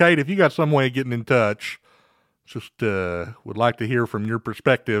 but Kate, if you got some way of getting in touch, just would like to hear from your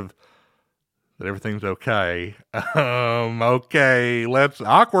perspective that everything's okay. Okay, let's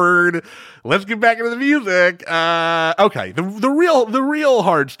get back into the music. Okay, the real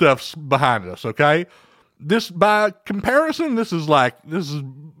hard stuff's behind us, okay? This, by comparison, this is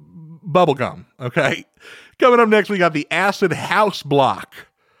bubblegum, okay? Coming up next, we got the Acid House block.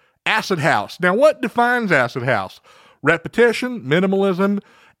 Acid House. Now, what defines Acid House? Repetition, minimalism,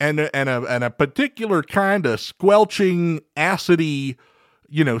 and a particular kind of squelching, acidy,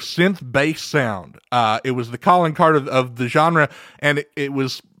 synth bass sound. It was the calling card of the genre, and it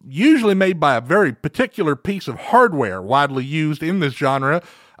was usually made by a very particular piece of hardware widely used in this genre,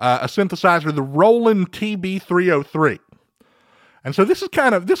 a synthesizer, the Roland TB-303. And so this is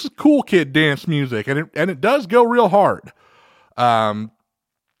cool kid dance music, and it does go real hard.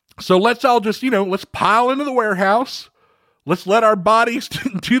 So let's all just, let's pile into the warehouse. Let's let our bodies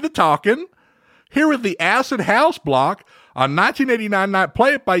do the talking. Here with the Acid House block on 1989 Night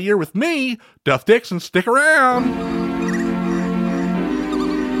Play It by Year with me, Duff Dixon. Stick around.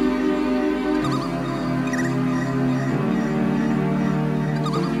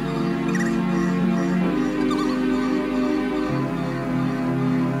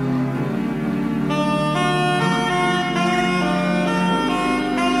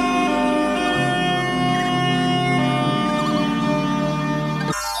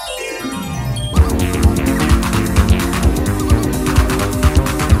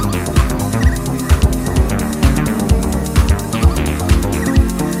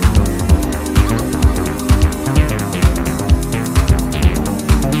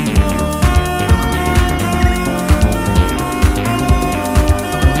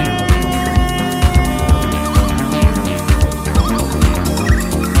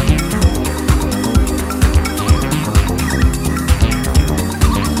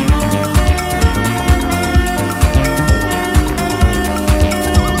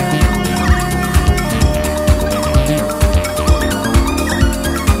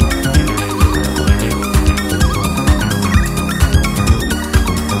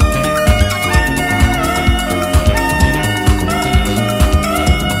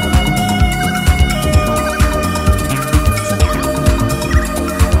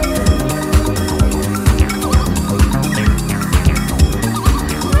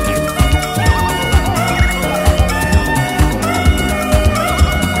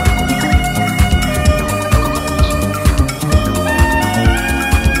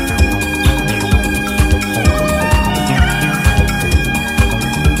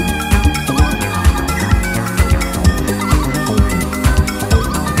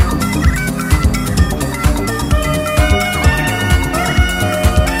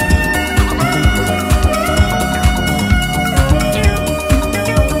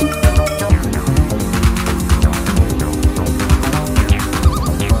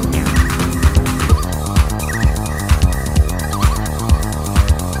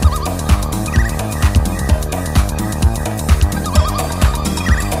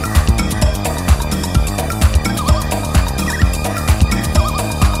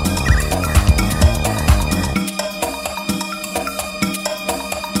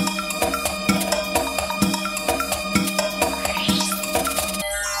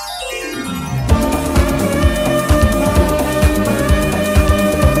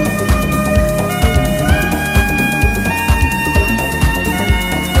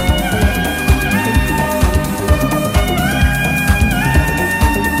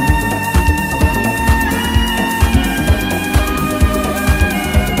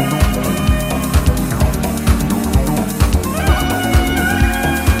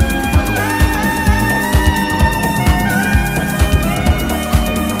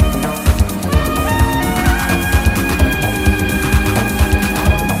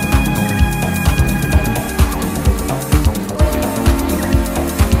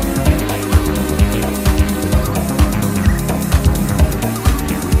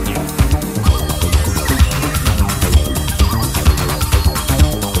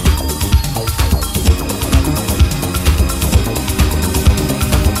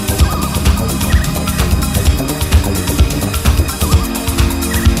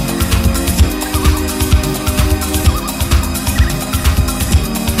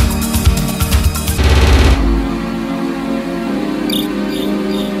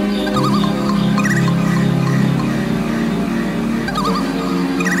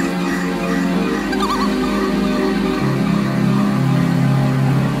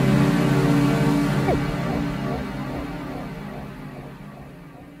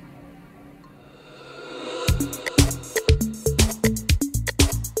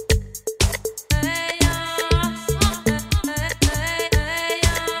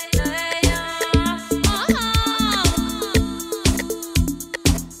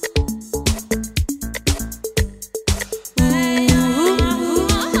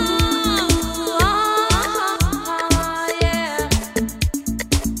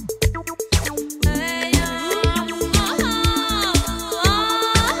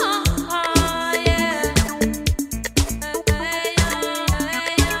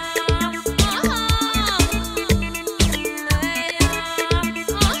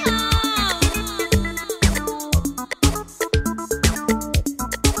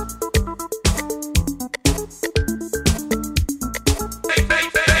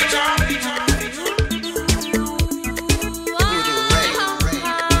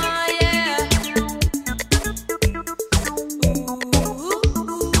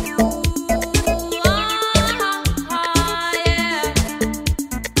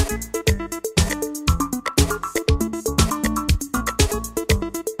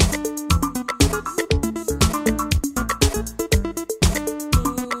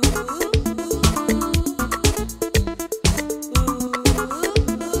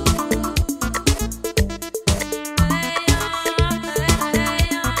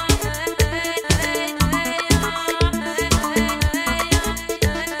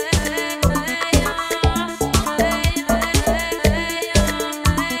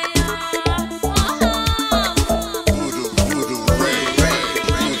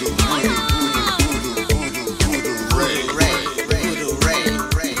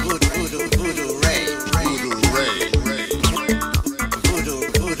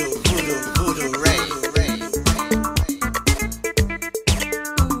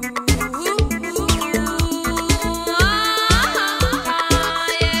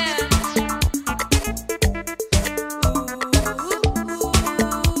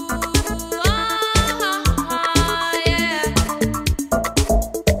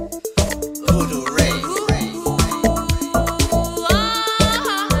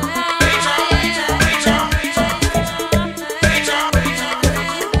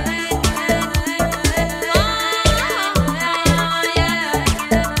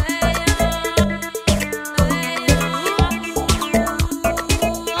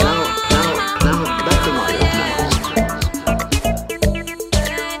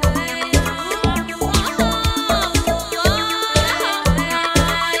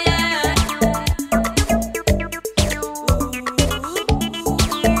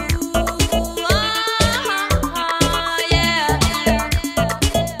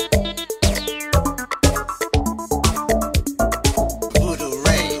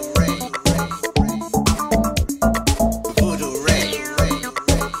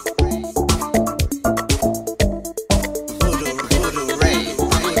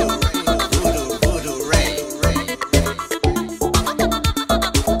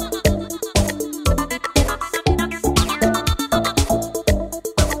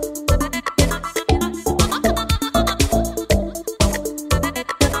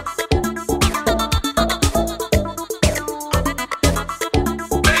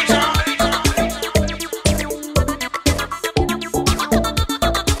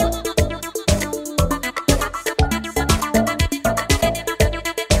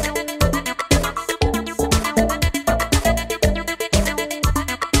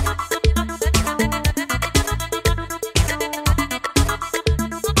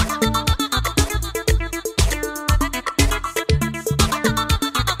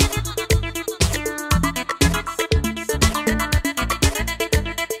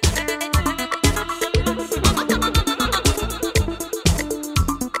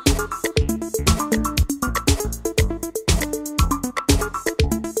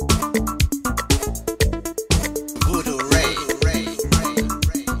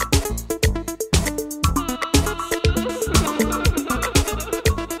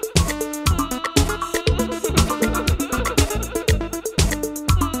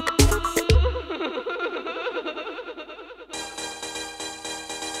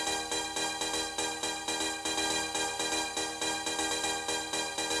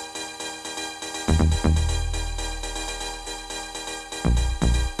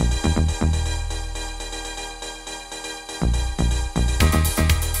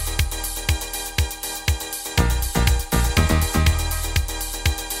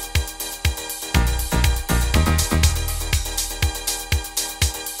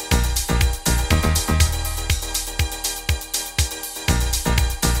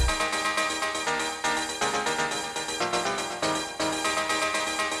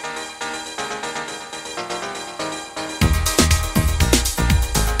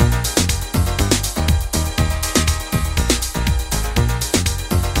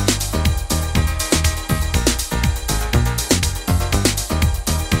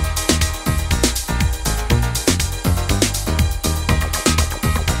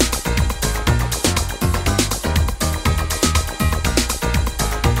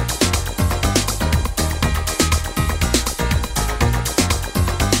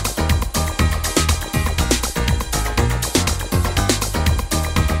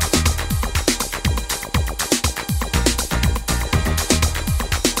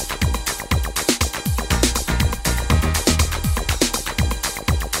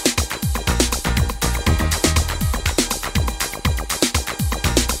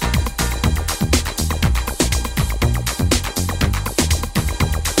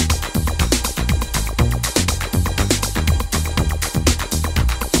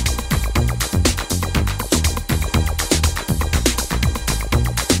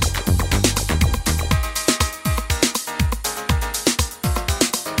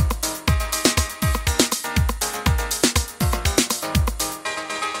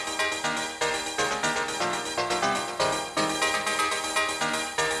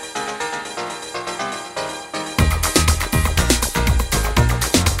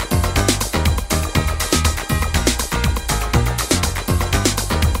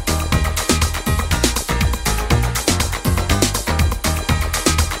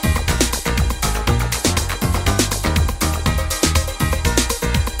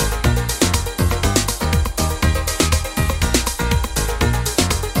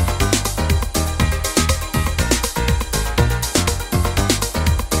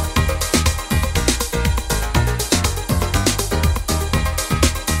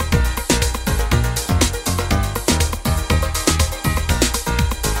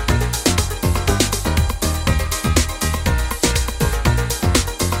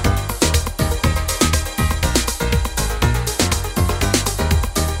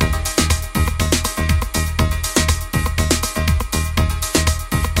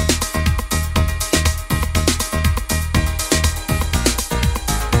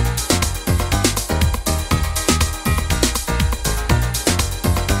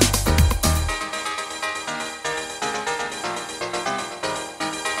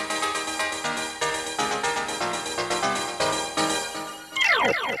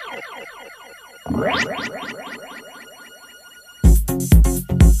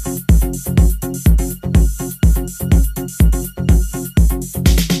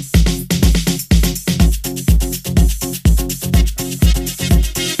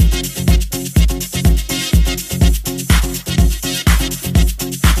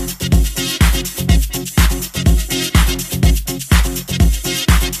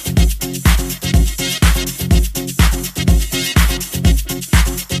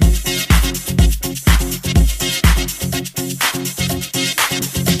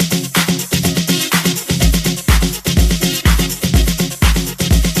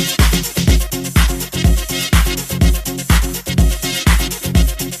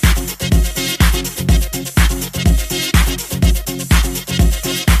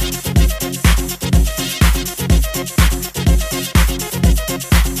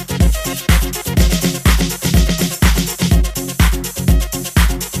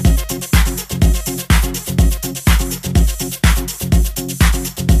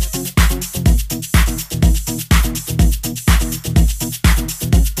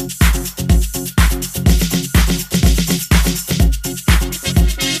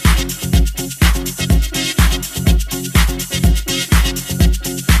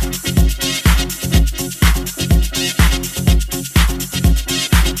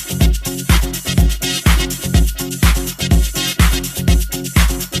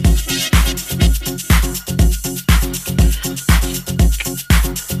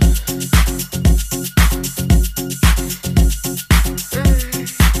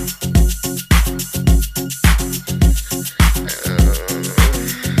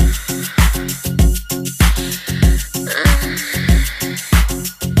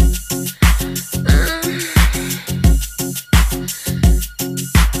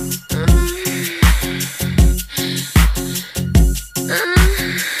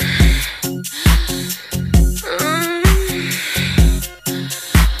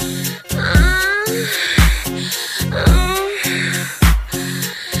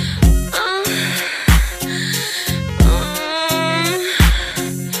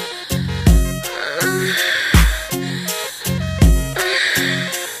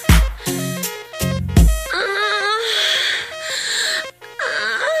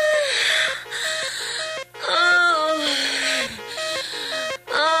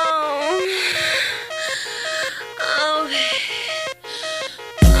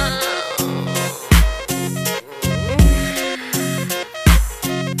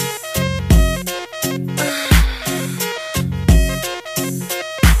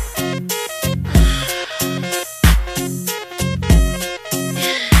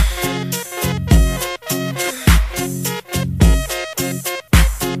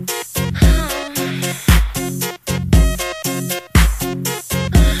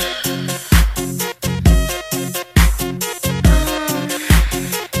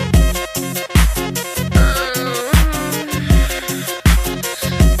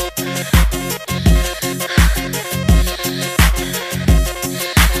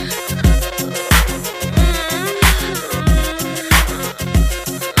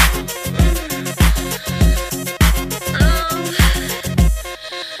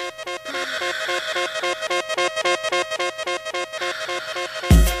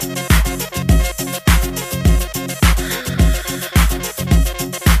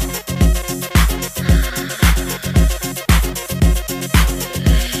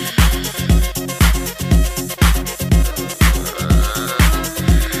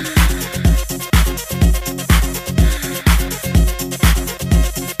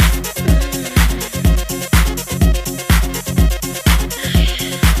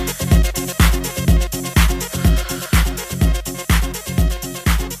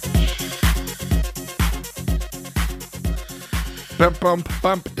 Bum, bum,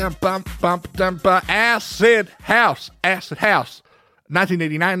 bum, dum, bum, bum, dum, bum. Acid House.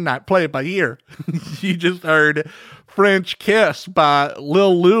 1989 night, play it by year. You just heard French Kiss by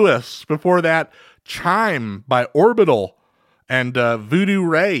Lil Louis. Before that, Chime by Orbital. And Voodoo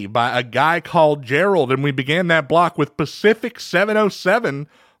Ray by a guy called Gerald. And we began that block with Pacific 707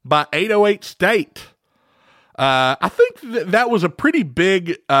 by 808 State. I think that was a pretty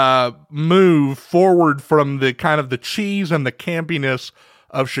big move forward from the kind of the cheese and the campiness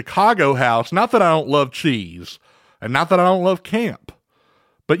of Chicago House. Not that I don't love cheese, and not that I don't love camp.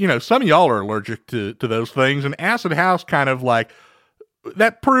 But, you know, some of y'all are allergic to those things. And Acid House kind of like,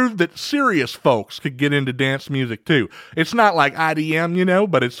 that proved that serious folks could get into dance music too. It's not like IDM, you know,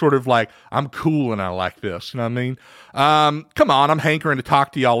 but it's sort of like, I'm cool and I like this. You know what I mean? Come on, I'm hankering to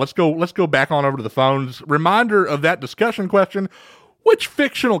talk to y'all. Let's go back on over to the phones. Reminder of that discussion question. Which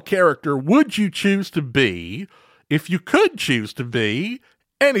fictional character would you choose to be if you could choose to be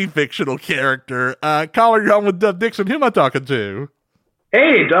any fictional character? Caller, you're on with Duff Dixon. Who am I talking to?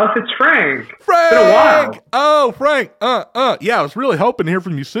 Hey, Duff, it's Frank. Frank! It's been a while. Oh, Frank. Yeah, I was really hoping to hear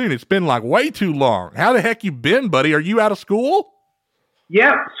from you soon. It's been like way too long. How the heck you been, buddy? Are you out of school?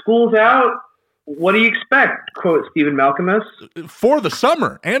 Yep, school's out. What do you expect? Quote Stephen Malcolmus. For the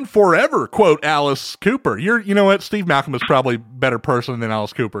summer and forever, quote Alice Cooper. You know what? Steve Malcolm is probably a better person than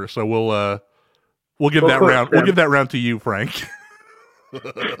Alice Cooper, so we'll give that round. We'll give that round to you, Frank.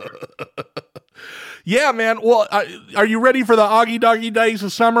 Yeah, man. Well, are you ready for the Augie Doggy days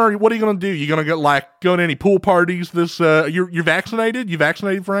of summer? What are you going to do? You going to go to any pool parties this, you're vaccinated? You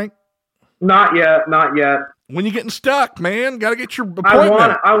vaccinated, Frank? Not yet. When you getting stuck, man, got to get your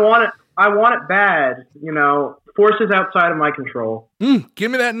appointment. I want it bad. You know, forces outside of my control. Give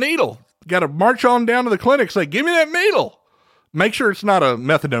me that needle. Got to march on down to the clinic, say, give me that needle. Make sure it's not a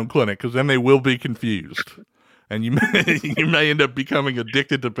methadone clinic, because then they will be confused. And you may end up becoming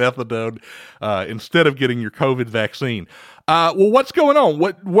addicted to methadone instead of getting your COVID vaccine. Well, what's going on?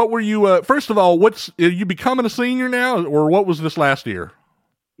 What were you? First of all, are you becoming a senior now, or what was this last year?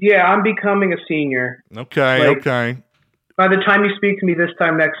 Yeah, I'm becoming a senior. Okay, okay. By the time you speak to me this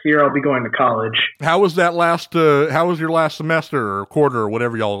time next year, I'll be going to college. How was that last? How was your last semester or quarter or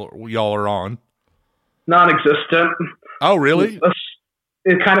whatever y'all are on? Non-existent. Oh, really?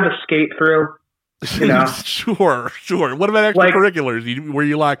 It's kind of a skate through. You know? Sure. What about extracurriculars? Were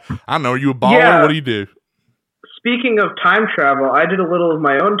you like, I don't know, are you a baller? Yeah. What do you do? Speaking of time travel, I did a little of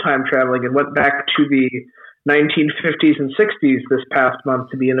my own time traveling and went back to the 1950s and 60s this past month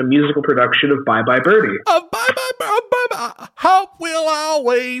to be in a musical production of Bye Bye Birdie. Bye. Hope we'll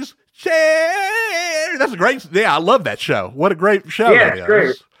always share. That's a great. Yeah, I love that show. What a great show! Yeah, it's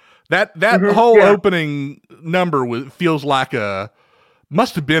great. That whole opening number feels like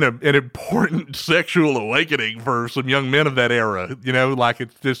must have been an important sexual awakening for some young men of that era. You know, like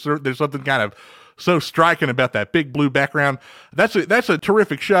it's just, there's something kind of so striking about that big blue background. That's a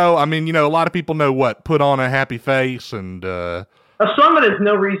terrific show. I mean, you know, a lot of people know what Put on a Happy Face and a song that has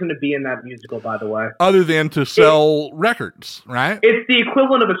no reason to be in that musical, by the way, other than to sell records, right? It's the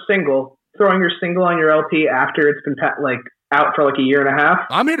equivalent of a single. Throwing your single on your LP after it's been out for like a year and a half.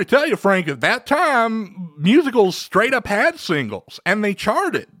 I'm here to tell you, Frank, at that time, musicals straight up had singles, and they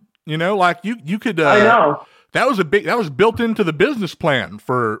charted. You know, like you could. I know that was built into the business plan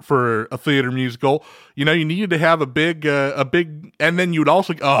for a theater musical. You know, you needed to have a big, and then you would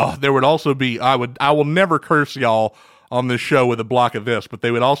also. There would also be. I will never curse y'all on this show with a block of this, but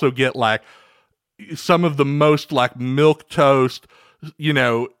they would also get like some of the most like milquetoast, you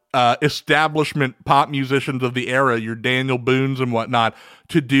know. Establishment pop musicians of the era, your Daniel Boones and whatnot,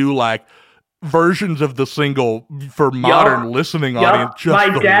 to do like versions of the single for modern listening audience. Just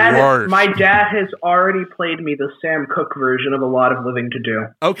my worst. My dad has already played me the Sam Cooke version of A Lot of Living to Do.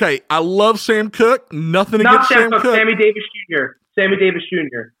 Okay, I love Sam Cooke. Nothing against Sam Cooke. Sammy Davis Jr. Sammy Davis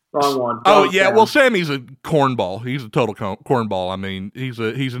Jr. Wrong one. Well, Sammy's a cornball. He's a total cornball. I mean, he's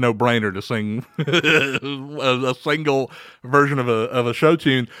a no-brainer to sing a single version of a show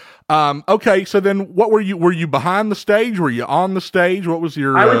tune. Okay, so then what were you? Were you behind the stage? Were you on the stage? What was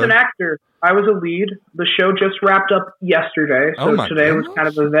your? I was an actor. I was a lead. The show just wrapped up yesterday, so today was kind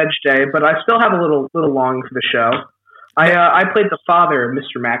of a veg day. But I still have a little long for the show. I played the father of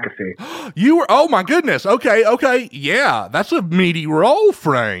Mr. McAfee. You were? Oh my goodness. Okay. Yeah, that's a meaty role,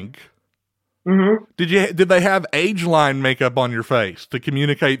 Frank. Mm-hmm. Did they have age line makeup on your face to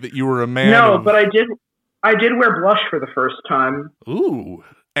communicate that you were a man? No, but I did wear blush for the first time. Ooh.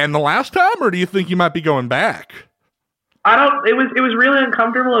 And the last time, or do you think you might be going back? It was really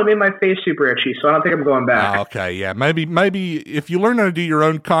uncomfortable. It made my face super itchy, so I don't think I'm going back. Okay, yeah. Maybe if you learn how to do your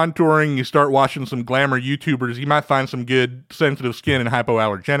own contouring, you start watching some glamour YouTubers, you might find some good sensitive skin and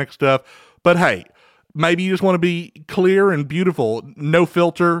hypoallergenic stuff. But hey, maybe you just want to be clear and beautiful. No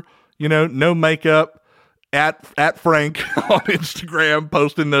filter, no makeup. At Frank on Instagram,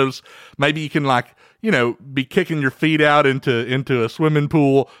 posting those. Maybe you can be kicking your feet out into a swimming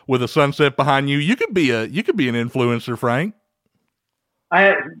pool with a sunset behind you. You could be an influencer, Frank.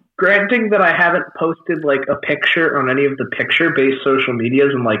 Granting that I haven't posted like a picture on any of the picture-based social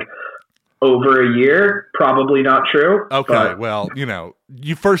medias in like over a year, probably not true. Okay, but. Well, you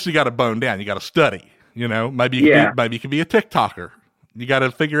got to bone down. You got to study. Maybe you can be a TikToker. You got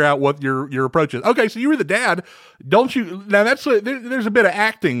to figure out what your approach is. Okay, so you were the dad, don't you? Now there's a bit of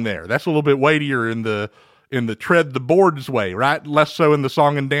acting there. That's a little bit weightier in the tread the boards way, right? Less so in the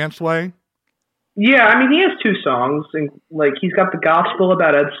song and dance way. Yeah, I mean he has 2 songs, and like he's got the gospel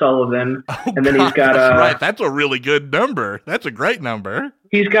about Ed Sullivan, and then he's got right. That's a really good number. That's a great number.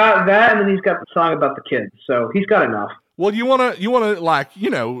 He's got that, and then he's got the song about the kids. So he's got enough. Well, you want to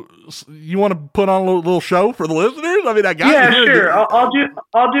put on a little show for the listeners? I mean, I got yeah, sure. I'll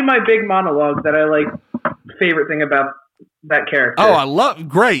do my big monologue that I like. Favorite thing about that character. Oh,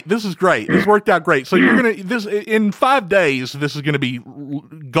 great. This is great. This worked out great. So you're in 5 days, this is gonna be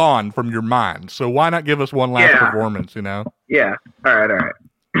gone from your mind. So why not give us one last performance? Yeah. All right.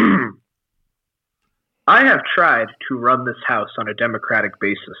 I have tried to run this house on a democratic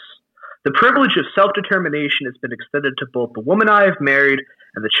basis. The privilege of self-determination has been extended to both the woman I have married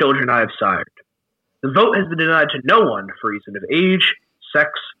and the children I have sired. The vote has been denied to no one for reason of age,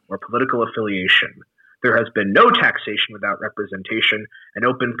 sex, or political affiliation. There has been no taxation without representation, and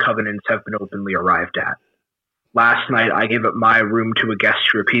open covenants have been openly arrived at. Last night, I gave up my room to a guest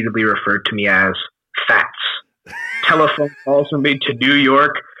who repeatedly referred to me as Fats. Telephone calls were made to New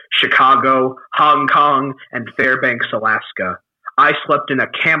York, Chicago, Hong Kong, and Fairbanks, Alaska. I slept in a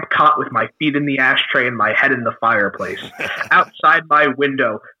camp cot with my feet in the ashtray and my head in the fireplace. Outside my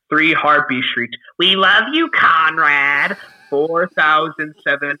window, 3 harpies shrieked, "We love you, Conrad,"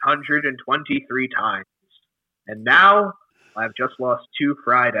 4,723 times. And now, I've just lost 2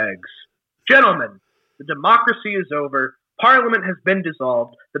 fried eggs. Gentlemen, the democracy is over, Parliament has been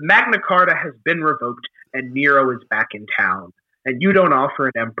dissolved, the Magna Carta has been revoked, and Nero is back in town. And you don't offer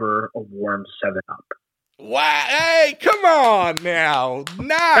an emperor a warm 7-Up. Wow! Hey, come on now!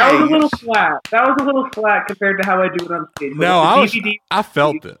 Nice. That was a little flat compared to how I do it on stage. No, I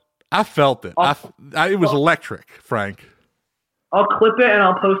felt it. It was electric, Frank. I'll clip it and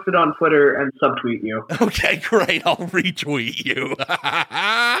I'll post it on Twitter and subtweet you. Okay, great. I'll retweet you.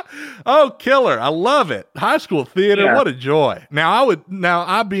 Oh, killer! I love it. High school theater, what a joy. Now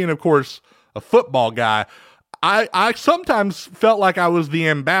I being, of course, a football guy. I sometimes felt like I was the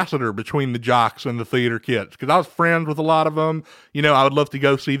ambassador between the jocks and the theater kids because I was friends with a lot of them. I would love to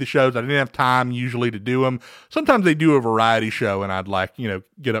go see the shows. I didn't have time usually to do them. Sometimes they do a variety show and I'd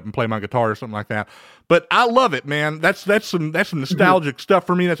get up and play my guitar or something like that. But I love it, man. That's some nostalgic stuff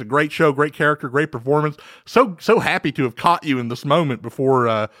for me. That's a great show, great character, great performance. So happy to have caught you in this moment before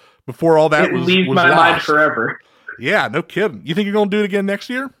all that was leaves my mind forever. Yeah, no kidding. You think you're going to do it again next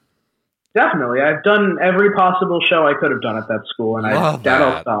year? Definitely. I've done every possible show I could have done at that school, and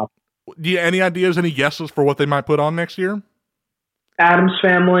that'll stop. Do you any ideas, any guesses for what they might put on next year? Addams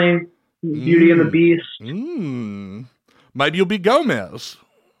Family, Beauty and the Beast. Maybe you'll be Gomez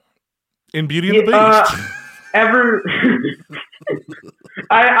in Beauty and the Beast.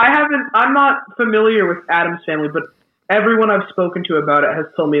 I'm not familiar with Addams Family, but everyone I've spoken to about it has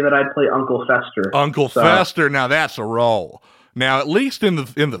told me that I'd play Uncle Fester. Fester, now that's a role. Now, at least in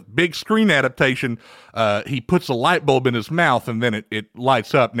the big screen adaptation, he puts a light bulb in his mouth and then it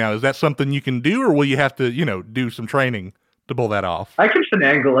lights up. Now, is that something you can do, or will you have to, do some training to pull that off? I can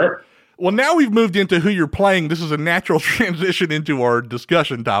finagle it. Well, now we've moved into who you're playing. This is a natural transition into our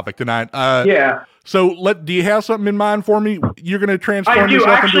discussion topic tonight. Yeah. So, do you have something in mind for me? You're going to transform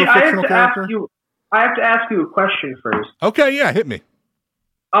yourself into a fictional character? I have to ask you a question first. Okay, yeah, hit me.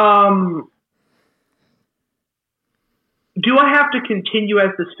 Do I have to continue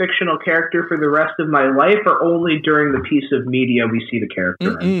as this fictional character for the rest of my life, or only during the piece of media we see the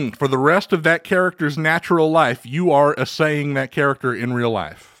character in? For the rest of that character's natural life, you are essaying that character in real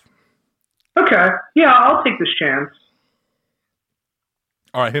life. Okay. Yeah, I'll take this chance.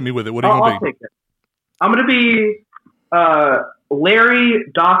 All right, hit me with it. What are you going to be? I'll take it. I'm going to be Larry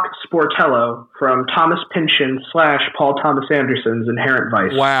Doc Sportello from Thomas Pynchon / Paul Thomas Anderson's Inherent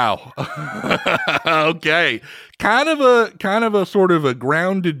Vice. Wow. Okay. Kind of a sort of a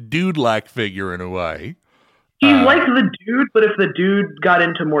grounded dude-like figure in a way. He's like the dude, but if the dude got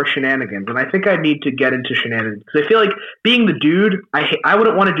into more shenanigans, and I think I need to get into shenanigans because I feel like being the dude, I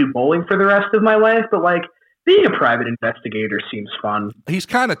wouldn't want to do bowling for the rest of my life, but like being a private investigator seems fun. He's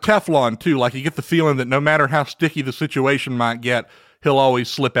kind of Teflon too. Like you get the feeling that no matter how sticky the situation might get, he'll always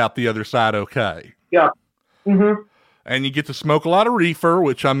slip out the other side okay. Yeah. Mm-hmm. And you get to smoke a lot of reefer,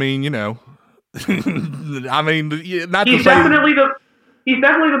 which I mean, you know, I mean, not to say. He's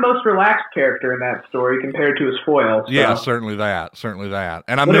definitely the most relaxed character in that story compared to his foil. So. Yeah, certainly that.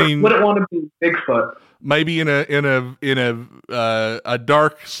 And I wouldn't want to be Bigfoot. Maybe in a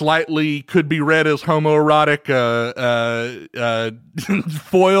dark, slightly could be read as homoerotic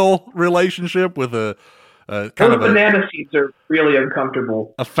foil relationship with a kind Those of banana seeds are really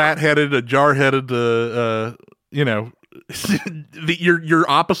uncomfortable. A fat-headed, a jar-headed, you know, your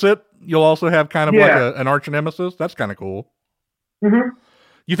opposite. You'll also have kind of like an arch nemesis. That's kind of cool. Mm-hmm.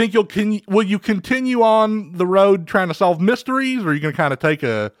 You think will you continue on the road trying to solve mysteries, or are you going to kind of take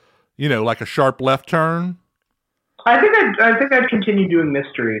a, you know, like a sharp left turn? I think I'd continue doing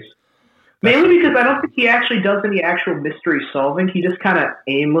mysteries. Mainly because I don't think he actually does any actual mystery solving. He just kind of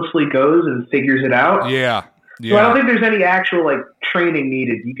aimlessly goes and figures it out. Yeah. So I don't think there's any actual like training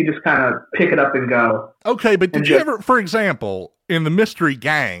needed. You can just kind of pick it up and go. Okay, but did you ever, for example, in the Mystery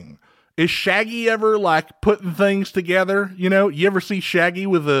Gang, is Shaggy ever like putting things together? You know, you ever see Shaggy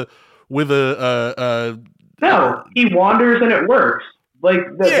with a No, he wanders and it works. Like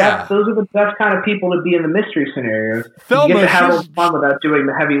those are the best kind of people to be in the mystery scenarios. You get to have fun without doing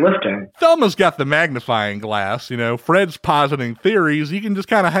the heavy lifting. Thelma's got the magnifying glass. You know, Fred's positing theories. You can just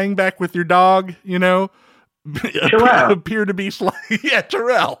kind of hang back with your dog. You know, appear to be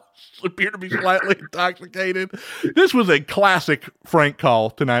Terrell. Appear to be slightly intoxicated. This was a classic Frank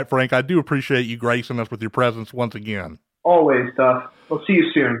call tonight, Frank. I do appreciate you gracing us with your presence once again. Always, Duff. We'll see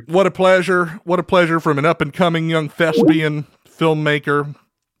you soon. What a pleasure. What a pleasure from an up-and-coming young thespian, filmmaker,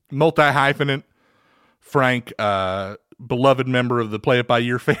 multi-hyphenate, Frank, beloved member of the Play It By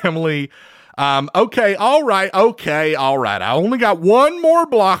Year family. Okay, all right. I only got one more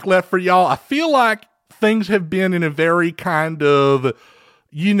block left for y'all. I feel like things have been in a very kind of,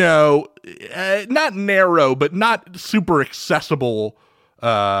 you know, not narrow, but not super accessible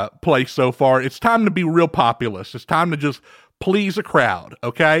place so far. It's time to be real populist. It's time to just please a crowd,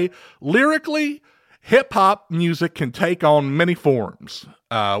 okay? Lyrically, hip-hop music can take on many forms.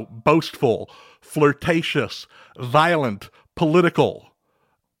 Boastful, flirtatious, violent, political,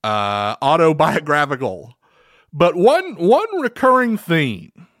 autobiographical. But one recurring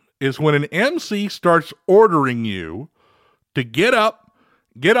theme is when an MC starts ordering you to get up,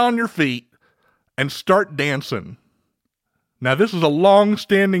 get on your feet, and start dancing. Now, this is a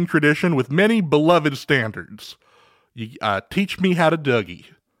long-standing tradition with many beloved standards. You teach me how to Dougie,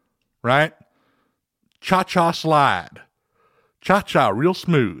 right? Cha-cha slide. Cha-cha real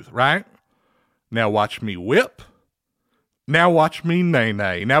smooth, right? Now watch me whip. Now watch me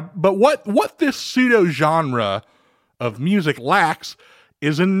nay-nay. Now, but what this pseudo-genre of music lacks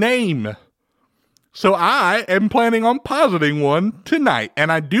is a name. So I am planning on positing one tonight,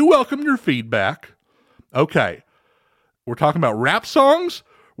 and I do welcome your feedback. Okay, we're talking about rap songs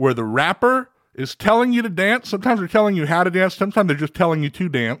where the rapper is telling you to dance. Sometimes they're telling you how to dance. Sometimes they're just telling you to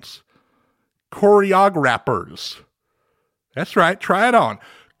dance. Choreographers. That's right, try it on.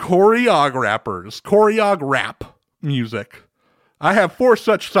 Choreographers. Choreog rap music. I have 4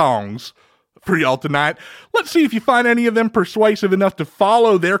 such songs for y'all tonight. Let's see if you find any of them persuasive enough to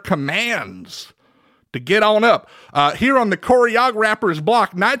follow their commands. To get on up. Here on the Choreographers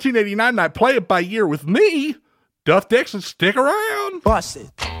block, 1989 night, Play It By Year with me, Duff Dixon. Stick around. Bust it.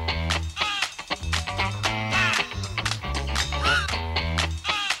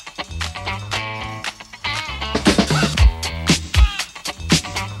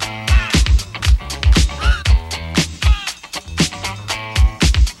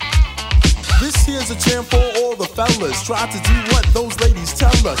 This here's a jam for all the fellas. Try to do what those ladies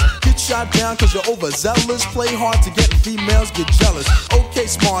tell us. Get shot down cause you're overzealous. Play hard to get females, get jealous. Okay,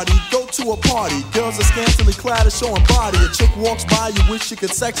 smarty, go to a party. Girls are scantily clad and showing body. A chick walks by, you wish you could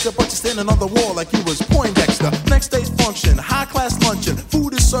sex her, but you're standing on the wall like you was Poindexter. Next day's function, high class luncheon.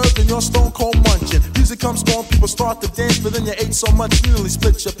 Food is served and you're stone cold munching. Music comes on, people start to dance, but then you ate so much you nearly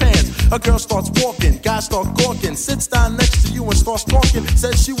split your pants. A girl starts walking, guys start gawking. Sits down next to you and starts talking.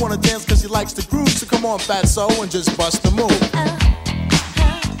 Says she wanna dance cause she likes the groove. So come on, fatso, and just bust the move.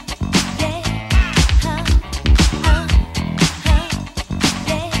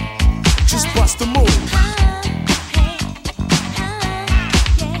 Just bust the move.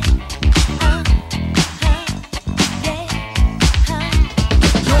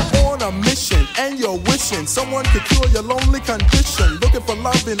 You're on a mission and you're wishing someone could cure your lonely condition. Looking for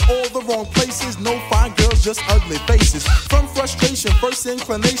love in all the wrong places. No fine girls, just ugly faces. From frustration, first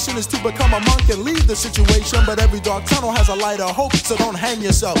inclination is to become a monk and leave the situation. But every dark tunnel has a light of hope, so don't hang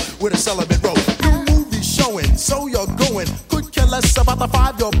yourself with a celibate rope. New movie showing, so you're going. Could care less about the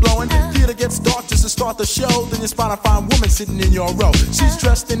 5 you're blowing. Theater gets dark just to start the show. Then you spot a fine woman sitting in your row. She's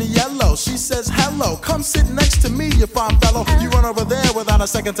dressed in yellow. She says hello. Come sit next to me, you fine fellow. You run over there without a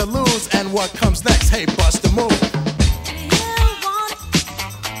second to lose. And what comes next? Hey, bust a move.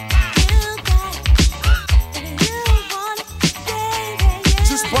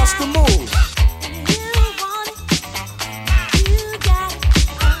 Just bust a move.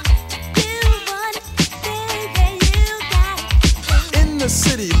 The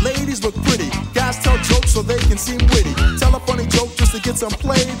city, ladies look pretty. Guys tell jokes so they can seem witty. Tell a funny joke just to get some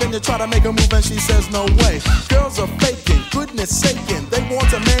play. Then you try to make a move and she says no way. Girls are faking, goodness saking. They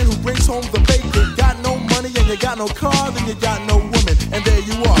want a man who brings home the bacon. Got no money and you got no car, then you got no woman. And there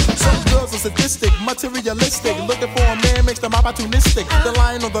you are. Some girls are sadistic, materialistic. Looking for a man makes them opportunistic. They're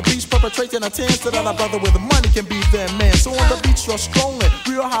lying on the beach perpetrating a tan so that a brother with money can be their man. So on the beach you're strolling,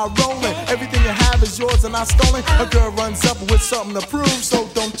 real high rolling. Everything you have is yours and not stolen. A girl runs up with something to prove. So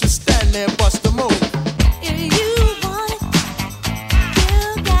don't just stand there, bust a move. If you want it,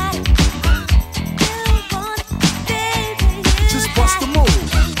 you got it. You want it, baby, you just bust a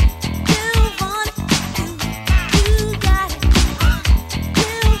move. You want it, you got it. You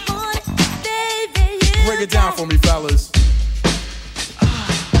want it, baby, you break it down for me, fellas.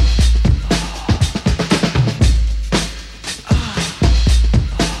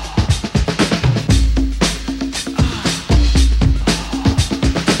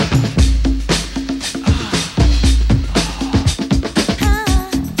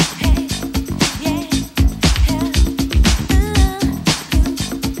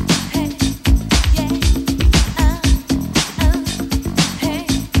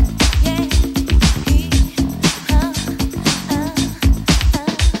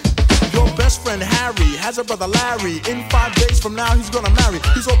 Has a brother Larry. In 5 days from now he's gonna marry.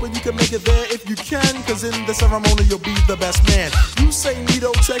 He's hoping you can make it there if you can, cause in the ceremony you'll be the best man. You say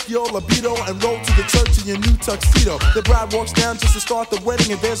neato, check your libido, and roll to the church in your new tuxedo. The bride walks down just to start the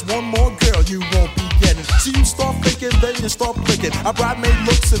wedding, and there's one more girl you won't be getting. So you start thinking, then you start clicking. A bridemaid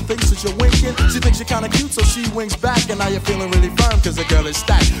looks and thinks that you're winking. She thinks you're kinda cute, so she winks back, and now you're feeling really firm cause the girl is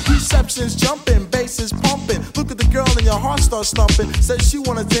stacked. Reception's jumping, bass is pumping. Look at the girl and your heart starts thumping. Says she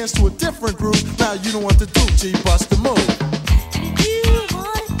wanna dance to a different groove. Now you don't want to do, G, bust the move. You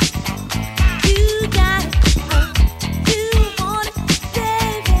want it, you got it. You want it,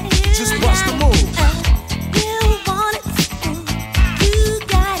 baby, you just bust the move. You want it, you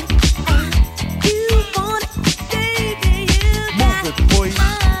got it. You want it, baby, you got it. Move it, boy.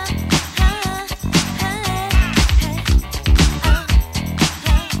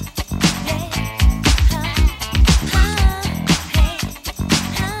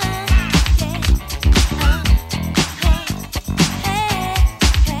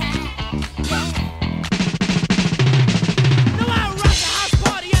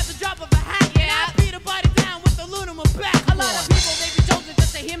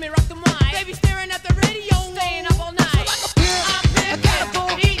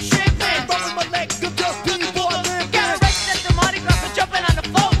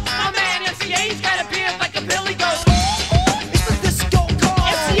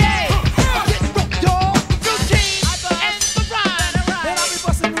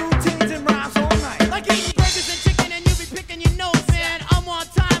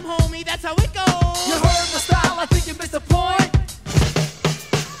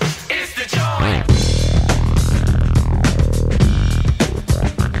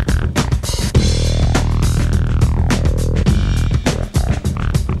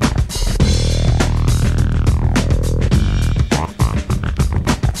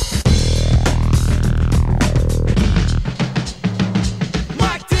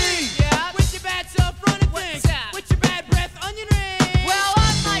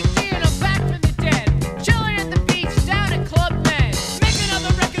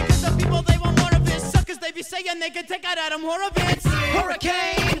 they can take out Adam Horovitz.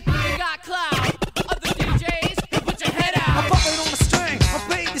 Hurricane, you got cloud. Other DJs, you put your head out. I'm pumping on the string, I'm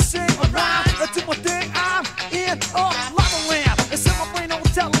paid to sing a rhyme. I do my thing, I'm in a lava lamp. It's in my brain, don't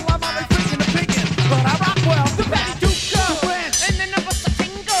tell them I'm already freaking the picking. But I rock well, the Betty Duke go. And then I bust a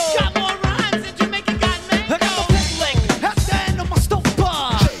tingle. Got more rhymes than Jamaica got mango. I got the pink lick, at the end of my stove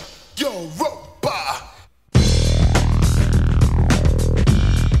bar. Yo, robot.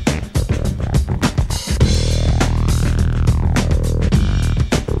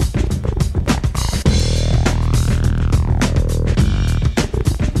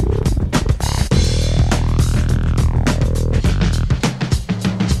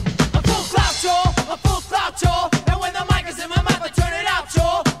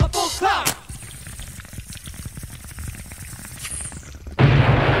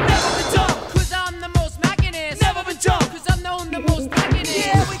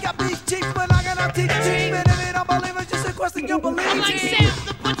 teaching. Many men don't believe it, just a question you believe. I'm like Sam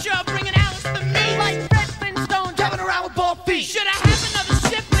the Butcher, bringing Alice the meat. Like Fred Flintstone, jumping around with both feet. Should I have another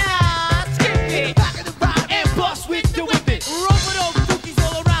sip now? Skip it. Back of the ride And bust with the whip it. Roll with those dookies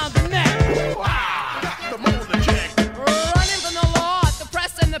all around the neck. Running from the law, the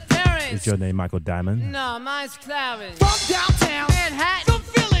press and the parents. Is your name Michael Diamond? No, mine's Clarence. From downtown Manhattan. Some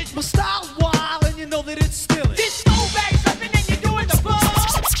village. My style's wild and you know that it's still it. Disco bags up and then you're doing the ball.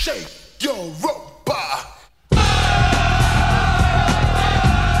 Shake your robot.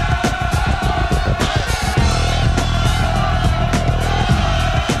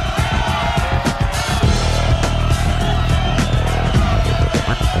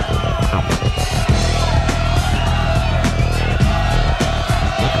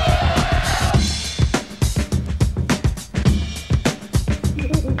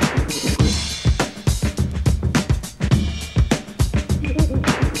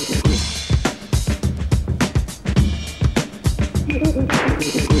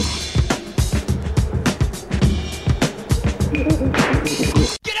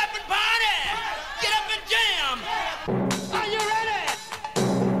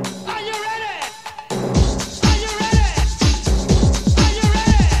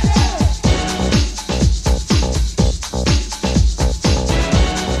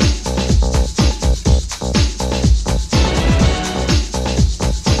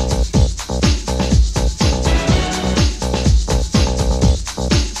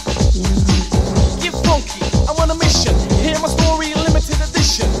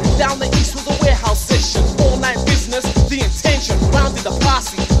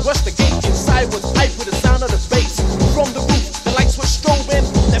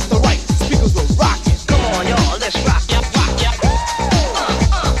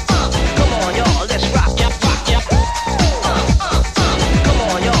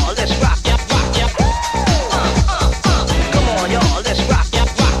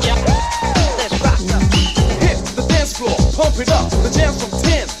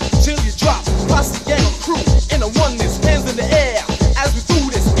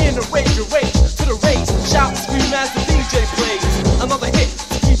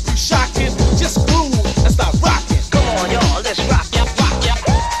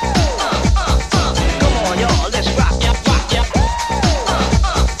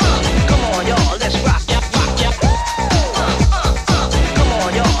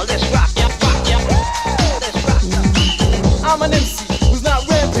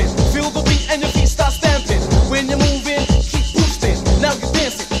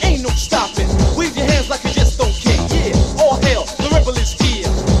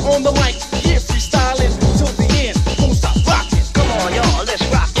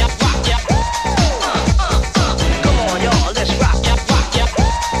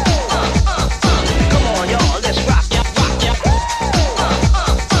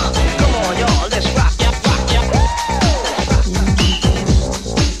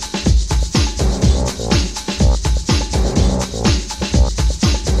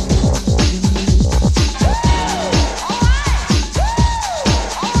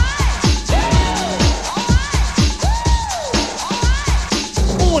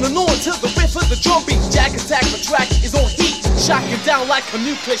 A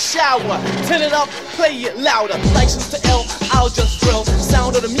nuclear shower, turn it up, play it louder. License to L, I'll just thrill.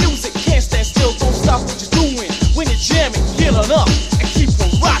 Sound of the music, can't stand still. Don't stop what you're doing. When you're jamming, get on up and keep on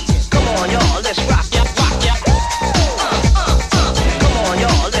rocking. Come on, y'all, let's rock, yeah, rock, yeah. Come on,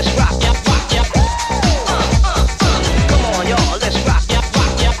 y'all, let's rock, yeah, rock, yeah. Come on, y'all, let's rock, yeah,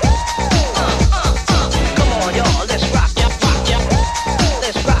 rock, yeah. Come on, y'all, let's rock, yeah, rock, yeah.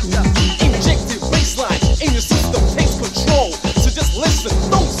 Let's rock, yeah. Injected baseline in your system takes control. Listen,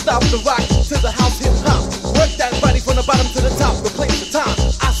 don't stop the rock to the house hip hop. Work that body from the bottom to the top. Replace the time.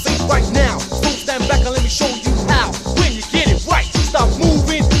 I say right now. Don't stand back and let me show you how. When you get it right, stop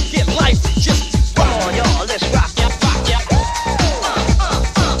moving, get life, just rock. Come on, y'all, let's rock, yeah, rock, yeah.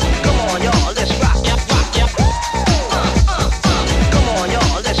 Come on, y'all, let's rock, yeah, rock, yeah. Come on,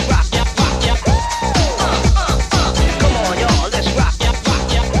 y'all, let's rock, yeah, rock, yeah. Come on, y'all, let's rock, yeah, rock,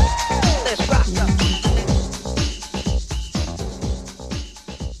 yeah. Let's rock, yeah.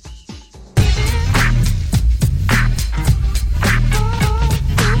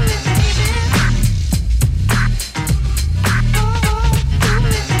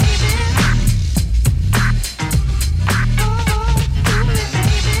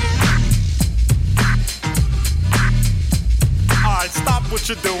 What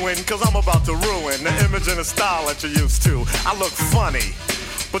you're doing, cause I'm about to ruin the image and the style that you're used to. I look funny,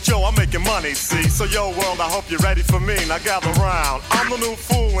 But yo, I'm making money, see? So yo, world, I hope you're ready for me. Now gather round. I'm the new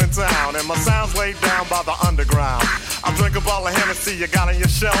fool in town, and my sound's laid down by the underground. I drink a bottle of Hennessy you got on your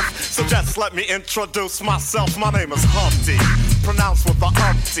shelf, so just let me introduce myself. My name is Humpty, pronounced with the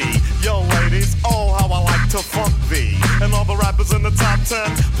umpty. Yo, ladies, oh, how I like to funk thee. And all the rappers in the top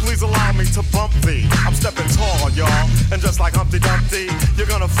 10, please allow me to bump thee. I'm stepping tall, y'all, and just like Humpty Dumpty,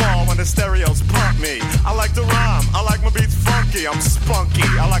 you're gonna fall when the stereos pump me. I like to rhyme, I like my beats funky, I'm spunky,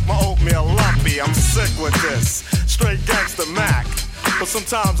 I like my oatmeal lumpy, I'm sick with this, straight gangster Mac. But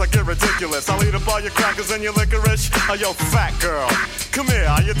sometimes I get ridiculous. I'll eat up all your crackers and your licorice. Oh, yo, fat girl, come here,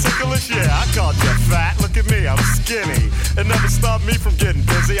 are you ticklish? Yeah, I called you fat. Look at me, I'm skinny. It never stopped me from getting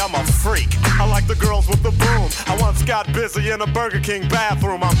busy. I'm a freak. I like the girls with the boom. I once got busy in a Burger King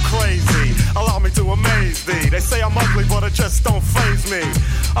bathroom. I'm crazy. Allow me to amaze thee. They say I'm ugly, but it just don't faze me.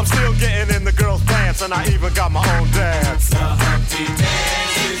 I'm still getting in the girls' pants, and I even got my own dance. The Humpty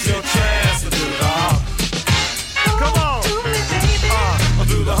Dance is your chance to do the hump. Come on. I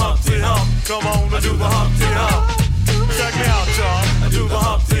do the Humpty Hump. Come on, I do the Humpty Hump. Check me out, y'all. I do the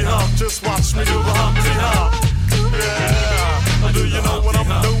Humpty Hump. Just watch me do the Humpty Hump. Yeah. Do you know what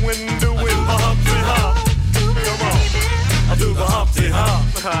I'm doing? Doing the Humpty Hump. Come on. I do the Humpty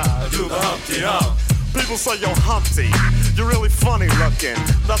Hump. I do the Humpty Hump. People say, yo, Humpty, you're really funny looking.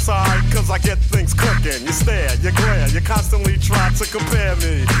 That's alright, cause I get things cooking. You stare, you glare, you constantly try to compare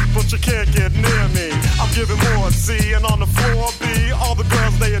me, but you can't get near me. I'm giving more C, and on the floor B, all the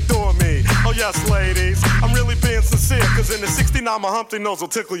girls, they adore me. Oh yes, ladies, I'm really being sincere, cause in the 69, my Humpty nose will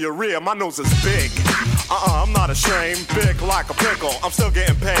tickle your rear. My nose is big. I'm not ashamed, big like a pickle. I'm still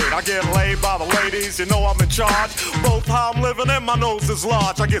getting paid, I get laid by the ladies. You know I'm in charge, both how I'm living and my nose is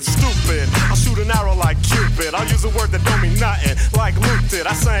large. I get stupid, I shoot an arrow like Cupid. I'll use a word that don't mean nothing, like Luke did.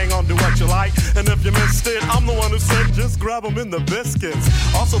 I sang on Do What You Like, and if you missed it, I'm the one who said just grab them in the biscuits.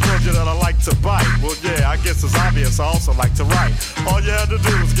 Also told you that I like to bite. Well, yeah, I guess it's obvious I also like to write. All you had to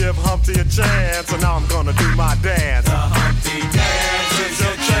do was give Humpty a chance, and now I'm gonna do my dance. The Humpty Dance is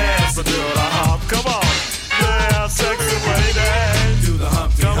your chance to do the hump. Come on, yeah, sexy lady. Do the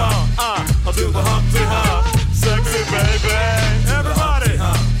Humpty Hump. Come on, I'll do the Humpty Hump. Sexy baby, everybody,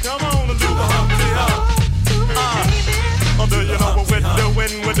 come on and do the Humpty Hump. Oh, do you know what we're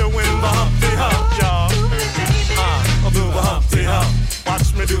doing? We're doing the Humpty Hump, y'all. I'll do the Humpty Hump.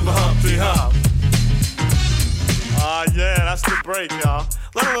 Watch me do the Humpty Hump. Yeah, that's the break, y'all.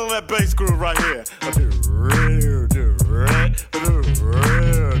 Let me that bass groove right here.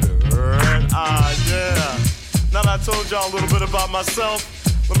 Yeah. Now that I told y'all a little bit about myself,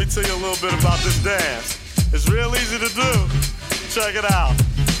 let me tell you a little bit about this dance. It's real easy to do. Check it out.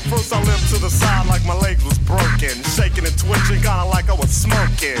 First I limped to the side like my leg was broken, shaking and twitching, kinda like I was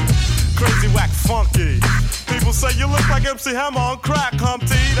smoking. Crazy, whack, funky. People say you look like MC Hammer on crack,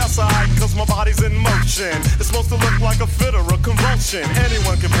 Humpty. That's alright, cause my body's in motion. It's supposed to look like a fit or a convulsion.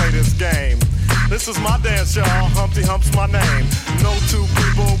 Anyone can play this game. This is my dance, y'all. Humpty Hump's my name. No two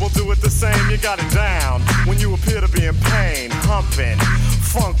people will do it the same. You got it down when you appear to be in pain. Humping,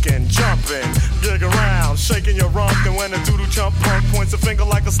 funkin', jumping, gig around, shaking your rump. And when a doodle chump punk points a finger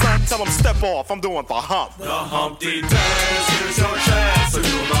like a stunt, tell him step off, I'm doing the hump. The Humpty Dance, here's your chance to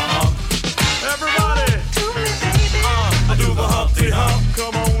do the hump. Everybody, I do the Humpty Hump.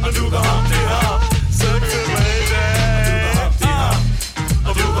 Come on, I do the Humpty Hump. Sexy lady, I do the Humpty Hump.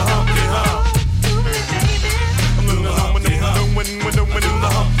 I do the Humpty Hump. I'm doing the Humpty Hump. We're doing the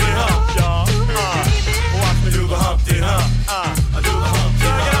Humpty Hump, y'all. Watch me do the Humpty Hump. I do the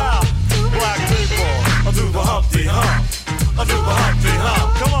Humpty Hump. Check it out, black people. I do the Humpty Hump. I do the Humpty Hump.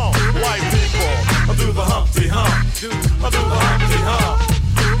 Come on, white people. I do the Humpty Hump. I do the Humpty Hump.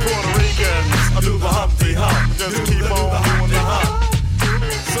 Puerto Ricans, I do the Humpty Hump. Just keep on doing the hump.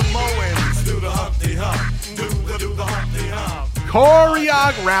 Samoans do the Humpty Hump. Do the Humpty Hump.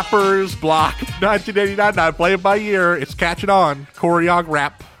 Choreog Rappers Block 1989. Not play it by year. It's catching on. Choreog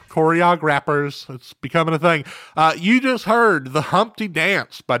Rappers. It's becoming a thing. You just heard The Humpty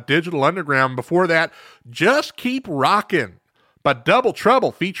Dance by Digital Underground. Before that, Just Keep Rockin' by Double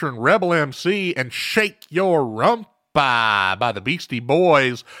Trouble featuring Rebel MC, and Shake Your Rump by the Beastie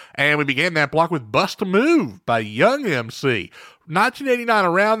Boys. And we began that block with Bust a Move by Young MC. 1989,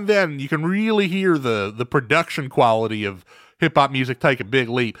 around then, you can really hear the production quality of hip-hop music take a big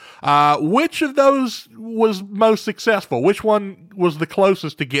leap. Which of those was most successful? Which one was the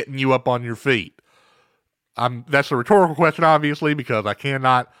closest to getting you up on your feet? That's a rhetorical question, obviously, because I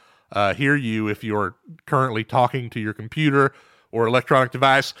cannot hear you if you're currently talking to your computer. or electronic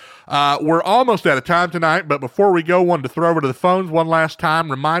device. We're almost out of time tonight, but before we go, wanted to throw over to the phones one last time.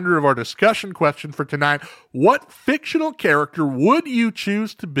 Reminder of our discussion question for tonight. What fictional character would you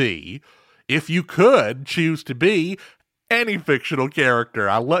choose to be if you could choose to be any fictional character?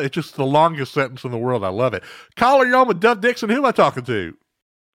 I love it's just the longest sentence in the world. I love it. Caller, you're on with Duff Dixon. Who am I talking to?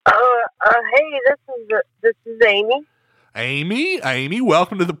 Hey, this is Amy. Amy,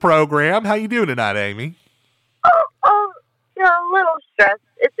 welcome to the program. How you doing tonight, Amy? A little stressed.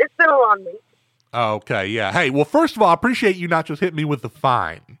 It's been a long week. Okay, yeah. Hey, well, first of all, I appreciate you not just hitting me with the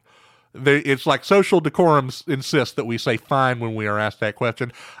fine. It's like social decorum insists that we say fine when we are asked that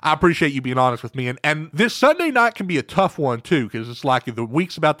question. I appreciate you being honest with me. And this Sunday night can be a tough one, too, because it's like the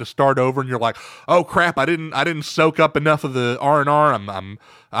week's about to start over and you're like, oh, crap, I didn't soak up enough of the R&R.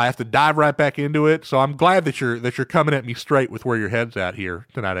 I have to dive right back into it. So I'm glad that you're coming at me straight with where your head's at here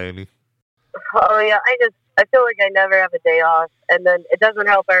tonight, Amy. Oh, yeah, I feel like I never have a day off, and then it doesn't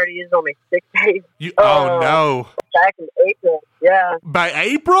help. I already used all my sick days. Oh, no. Back in April, yeah. By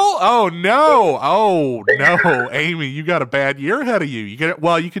April? Oh, no. Oh, no. Amy, you got a bad year ahead of you.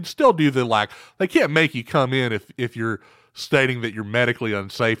 You can still do they can't make you come in if you're stating that you're medically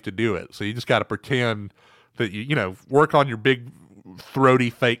unsafe to do it. So you just got to pretend that you work on your big throaty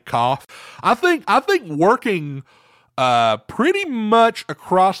fake cough. I think working pretty much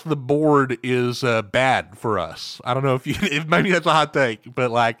across the board is bad for us. I don't know if maybe that's a hot take,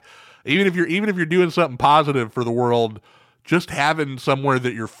 but even if you're doing something positive for the world, just having somewhere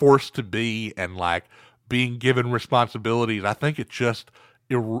that you're forced to be and being given responsibilities, I think it just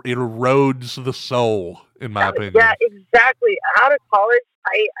it erodes the soul, in my opinion. Yeah, exactly. Out of college,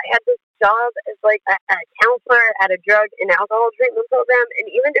 I had this job as a counselor at a drug and alcohol treatment program, and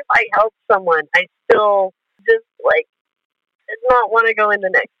even if I helped someone, I still just did not want to go in the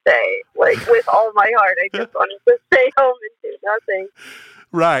next day. With all my heart, I just wanted to stay home and do nothing.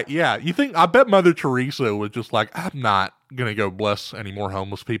 Right, yeah. I bet Mother Teresa was just like, I'm not going to go bless any more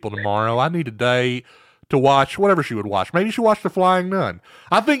homeless people tomorrow. I need a day to watch whatever she would watch. Maybe she watched The Flying Nun.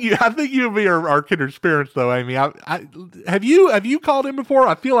 I think you and me are kindred spirits, though, Amy. Have you called in before?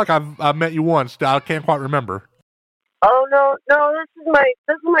 I feel like I've met you once. I can't quite remember. Oh no, this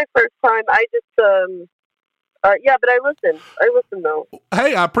is my first time. I just yeah, but I listen though.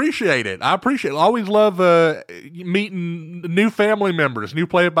 Hey, I appreciate it. Always love meeting new family members, new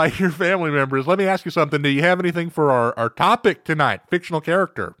Play It By Ear family members. Let me ask you something. Do you have anything for our topic tonight? Fictional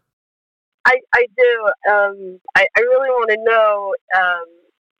character. I do. I really want to know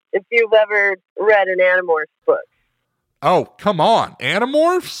if you've ever read an Animorphs book. Oh, come on.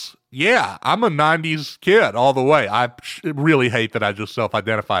 Animorphs? Yeah, I'm a 90s kid all the way. I really hate that I just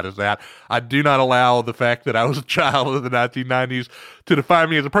self-identified as that. I do not allow the fact that I was a child of the 1990s to define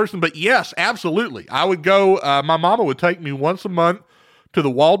me as a person. But yes, absolutely. I would go, my mama would take me once a month to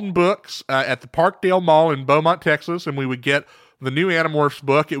the Walden Books at the Parkdale Mall in Beaumont, Texas, and we would get the new Animorphs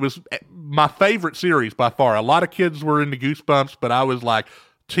book. It was my favorite series by far. A lot of kids were into Goosebumps, but I was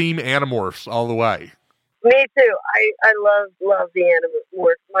Team Animorphs all the way. Me too. I love the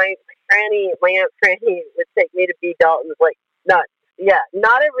Animorphs. My Aunt Franny would take me to B. Dalton's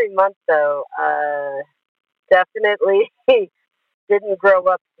not every month though. Definitely didn't grow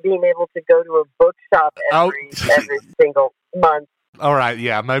up being able to go to a bookshop every single month. All right,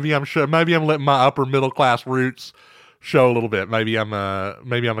 yeah. Maybe I'm letting my upper middle class roots show a little bit. Maybe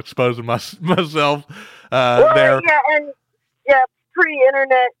I'm exposing myself there. Yeah, and yeah,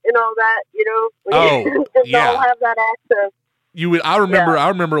 pre-internet and all that, we all have that access. I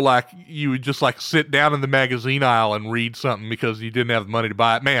remember you would just sit down in the magazine aisle and read something because you didn't have the money to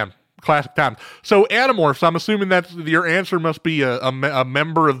buy it. Man, classic times. So Animorphs, I'm assuming that's your answer must be a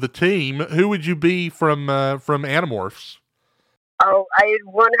member of the team. Who would you be from Animorphs? Oh, I'd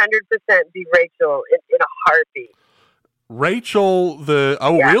 100% be Rachel in a heartbeat. Rachel,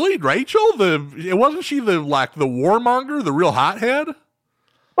 really? Rachel, wasn't she the warmonger, the real hothead?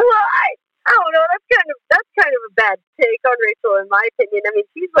 Well, I don't know. That's kind of a bad take on Rachel, in my opinion. I mean,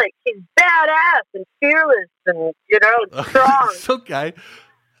 she's badass and fearless and strong. It's okay.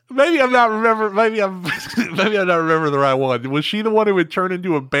 Maybe I'm not remembering. Maybe I'm not remembering the right one. Was she the one who would turn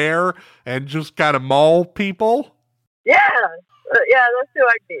into a bear and just kind of maul people? Yeah, that's who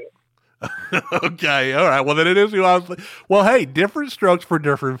I'd be. Okay, all right. Well, then it is who I was. Well, hey, different strokes for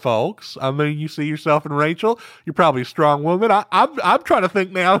different folks. I mean, you see yourself in Rachel. You're probably a strong woman. I'm trying to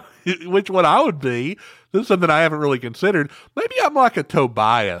think now which one I would be. This is something I haven't really considered. Maybe I'm like a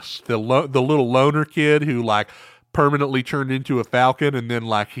Tobias, the little loner kid who permanently turned into a falcon, and then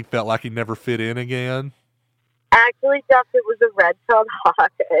he felt like he never fit in again. Actually, Jeff, it was a red-tailed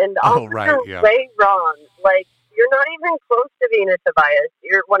hawk, and right, yeah. way wrong. You're not even close to being a Tobias.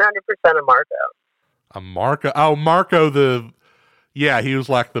 You're 100% a Marco. A Marco? Oh, Marco he was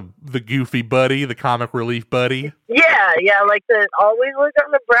like the goofy buddy, the comic relief buddy. Yeah, like the always look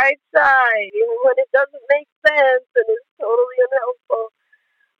on the bright side, even when it doesn't make sense and it's totally unhelpful.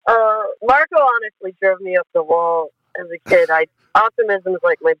 Marco honestly drove me up the wall as a kid. Optimism is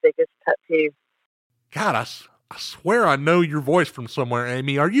like my biggest pet peeve. God, I swear I know your voice from somewhere,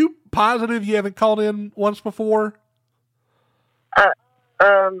 Amy. Are you positive you haven't called in once before?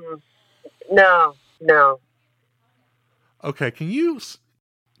 No. Okay, can you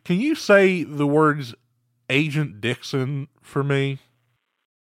say the words Agent Dixon for me?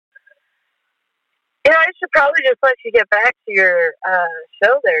 I should probably just let you get back to your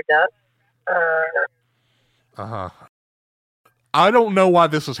show there, Duck. I don't know why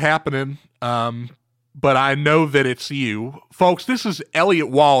this is happening, but I know that it's you. Folks, this is Elliot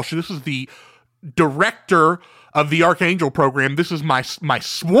Walsh. This is the director of the Archangel program. This is my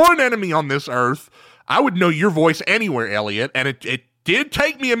sworn enemy on this earth. I would know your voice anywhere, Elliot, and it did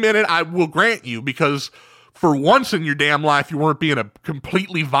take me a minute, I will grant you, because for once in your damn life, you weren't being a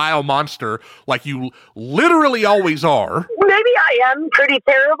completely vile monster like you literally always are. Maybe I am pretty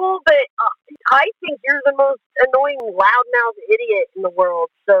terrible, but I think you're the most annoying loudmouth idiot in the world.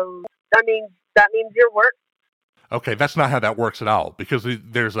 So, I mean, that means you're worse. Okay, that's not how that works at all, because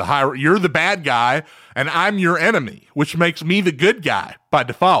there's you're the bad guy, and I'm your enemy, which makes me the good guy by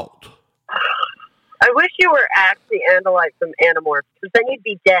default. I wish you were actually Andalite from Animorphs, because then you'd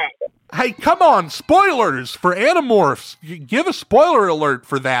be dead. Hey, come on, spoilers for Animorphs. Give a spoiler alert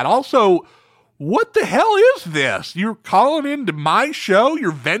for that. Also, what the hell is this? You're calling into my show?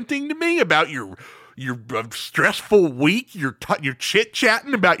 You're venting to me about your stressful week? You're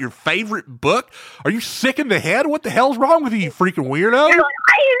chit-chatting about your favorite book? Are you sick in the head? What the hell's wrong with you freaking weirdo?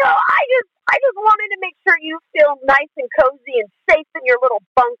 I just wanted to make sure you feel nice and cozy and safe in your little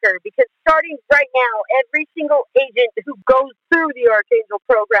bunker, because starting right now, every single agent who goes through the Archangel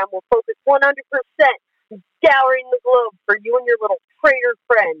program will focus 100% scouring the globe for you and your little traitor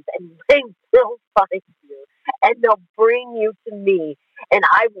friends, and they will find you, and they'll bring you to me, and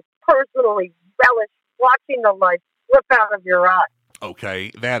I will personally relish watching the light slip out of your eyes. Okay,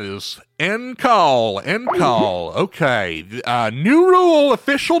 that is end call. Okay, new rule,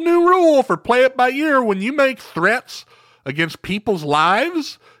 official new rule for Play It By Ear. When you make threats against people's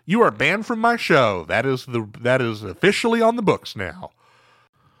lives, you are banned from my show. That is officially on the books now.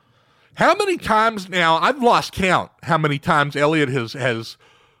 How many times now, I've lost count how many times Elliot has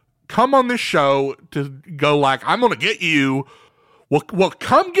come on this show to go like, I'm going to get you. Well,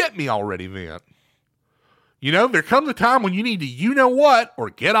 come get me already then. You know, there comes a time when you need to, you know what, or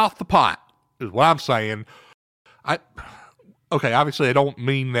get off the pot, is what I'm saying. Obviously I don't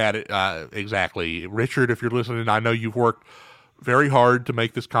mean that exactly. Richard, if you're listening, I know you've worked very hard to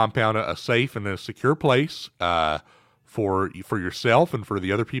make this compound a safe and a secure place for yourself and for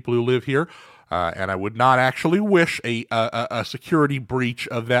the other people who live here. And I would not actually wish a security breach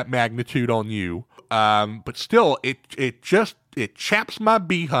of that magnitude on you. But still, it chaps my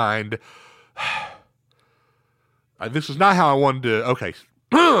behind. This is not how I wanted to. Okay.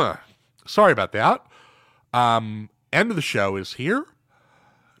 Sorry about that. End of the show is here.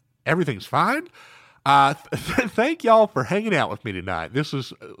 Everything's fine. Thank y'all for hanging out with me tonight. This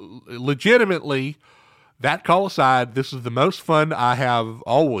is legitimately, that call aside, this is the most fun I have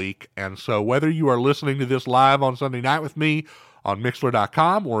all week. And so whether you are listening to this live on Sunday night with me on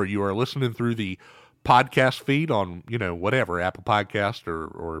Mixler.com, or you are listening through the podcast feed on, whatever, Apple Podcast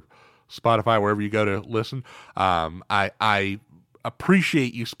or Spotify, wherever you go to listen. I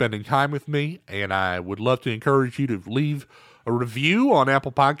appreciate you spending time with me, and I would love to encourage you to leave a review on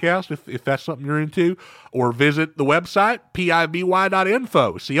Apple Podcast if that's something you're into, or visit the website,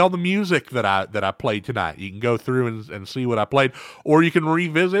 piby.info. See all the music that I played tonight. You can go through and see what I played, or you can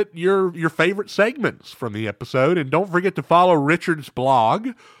revisit your favorite segments from the episode. And don't forget to follow Richard's blog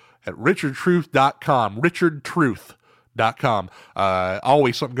at richardtruth.com. richardtruth.com.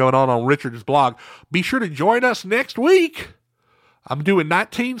 Always something going on Richard's blog. Be sure to join us next week. I'm doing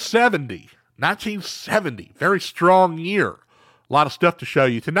 1970. 1970. Very strong year. A lot of stuff to show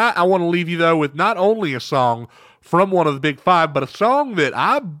you. Tonight, I want to leave you, though, with not only a song from one of the Big Five, but a song that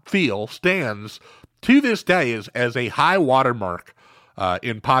I feel stands to this day as a high watermark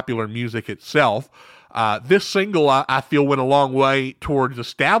in popular music itself. This single, I feel, went a long way towards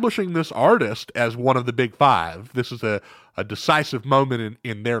establishing this artist as one of the Big Five. This is a decisive moment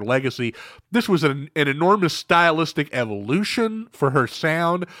in their legacy. This was an enormous stylistic evolution for her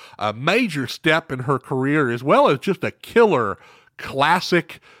sound, a major step in her career, as well as just a killer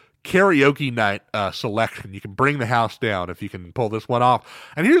classic karaoke night selection. You can bring the house down if you can pull this one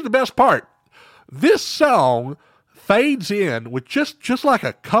off. And here's the best part. This song fades in with just like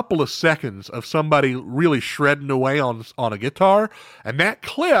a couple of seconds of somebody really shredding away on a guitar. And that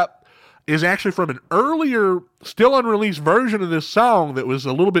clip is actually from an earlier, still unreleased version of this song that was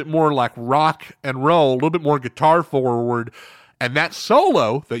a little bit more like rock and roll, a little bit more guitar forward. And that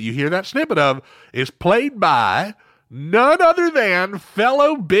solo that you hear that snippet of is played by none other than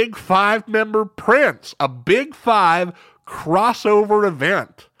fellow Big Five member Prince, a Big Five crossover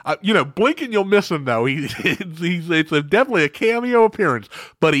event. Blink and you'll miss him, though. It's definitely a cameo appearance,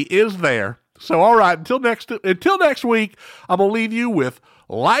 but he is there. So, all right, until next week, I'm going to leave you with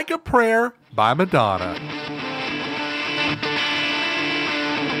Like a Prayer by Madonna.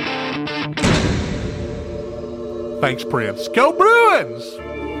 Thanks, Prince. Go Bruins!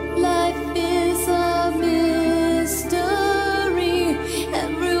 Life is a mystery.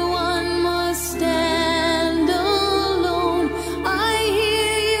 Everyone must stand alone. I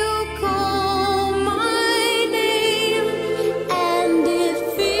hear you call my name, and it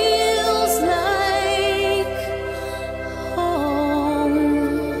feels like home.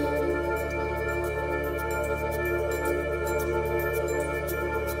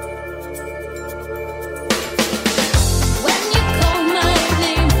 When you call my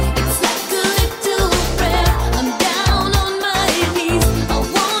name, it's like a little prayer. I'm down on my knees. I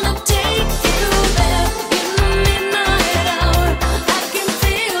wanna take you there. In the midnight hour, I can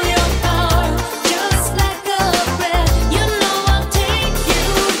feel your power. Just like a prayer, you know I'll take you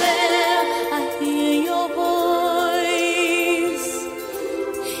there. I hear your voice.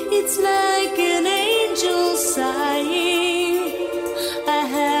 It's like an angel sighing. I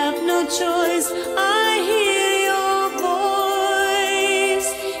have no choice. I hear your voice.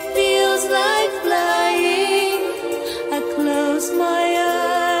 Feels like flying. I close my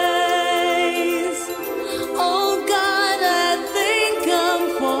eyes. Oh God, I think I'm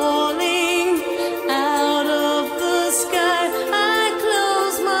falling out of the sky. I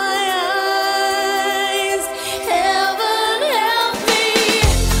close my eyes. Heaven help me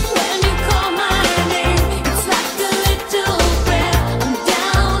when you call my name. It's like a little prayer. I'm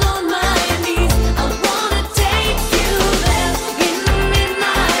down on my knees. I wanna take you there. In the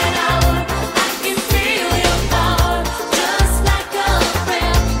midnight hour, I can feel your power. Just like a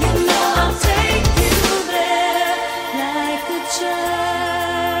prayer, you know I'll take you there. Like a child,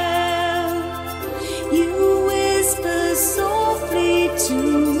 you whisper softly to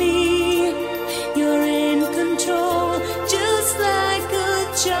me. You're in control, just like a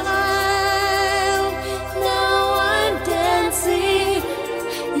child. Now I'm dancing,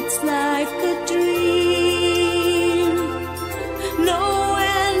 it's like a dream. No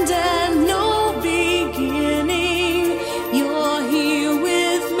end and no beginning. You're here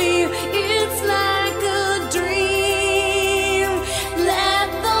with me, it's like a dream. Let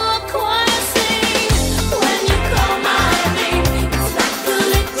the choir sing when you call my name. It's like a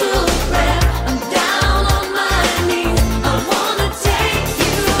little prayer. I'm down on my knees. I wanna take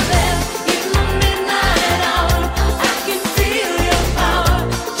you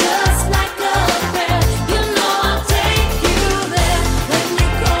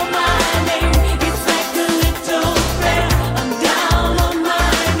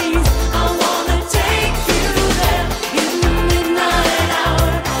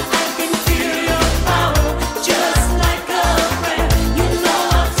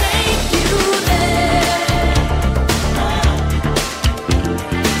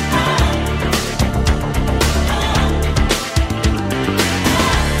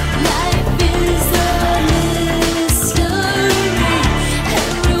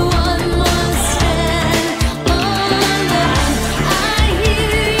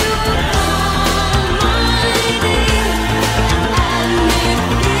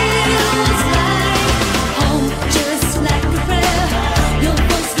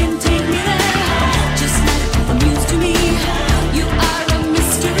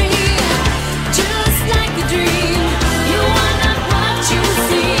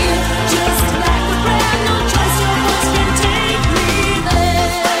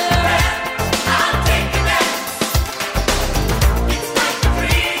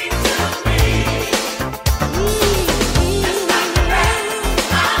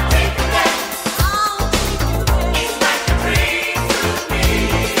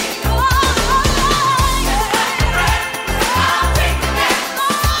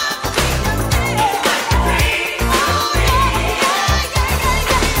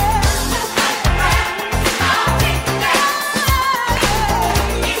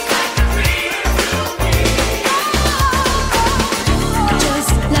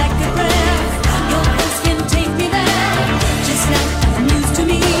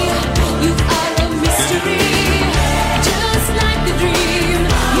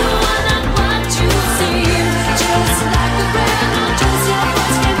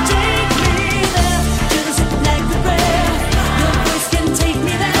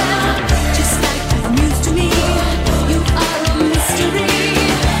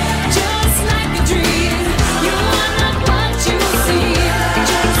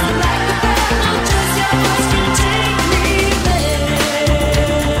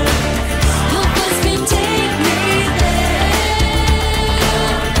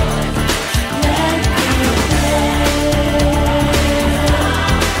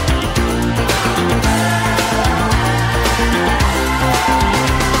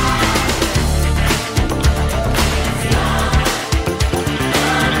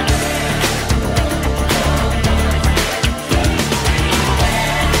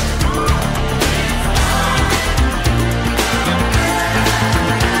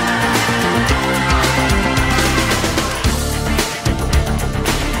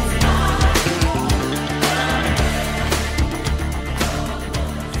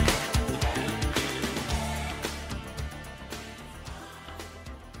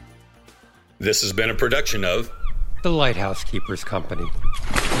This has been a production of The Lighthouse Keepers Company.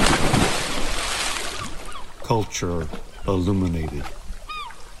 Culture illuminated.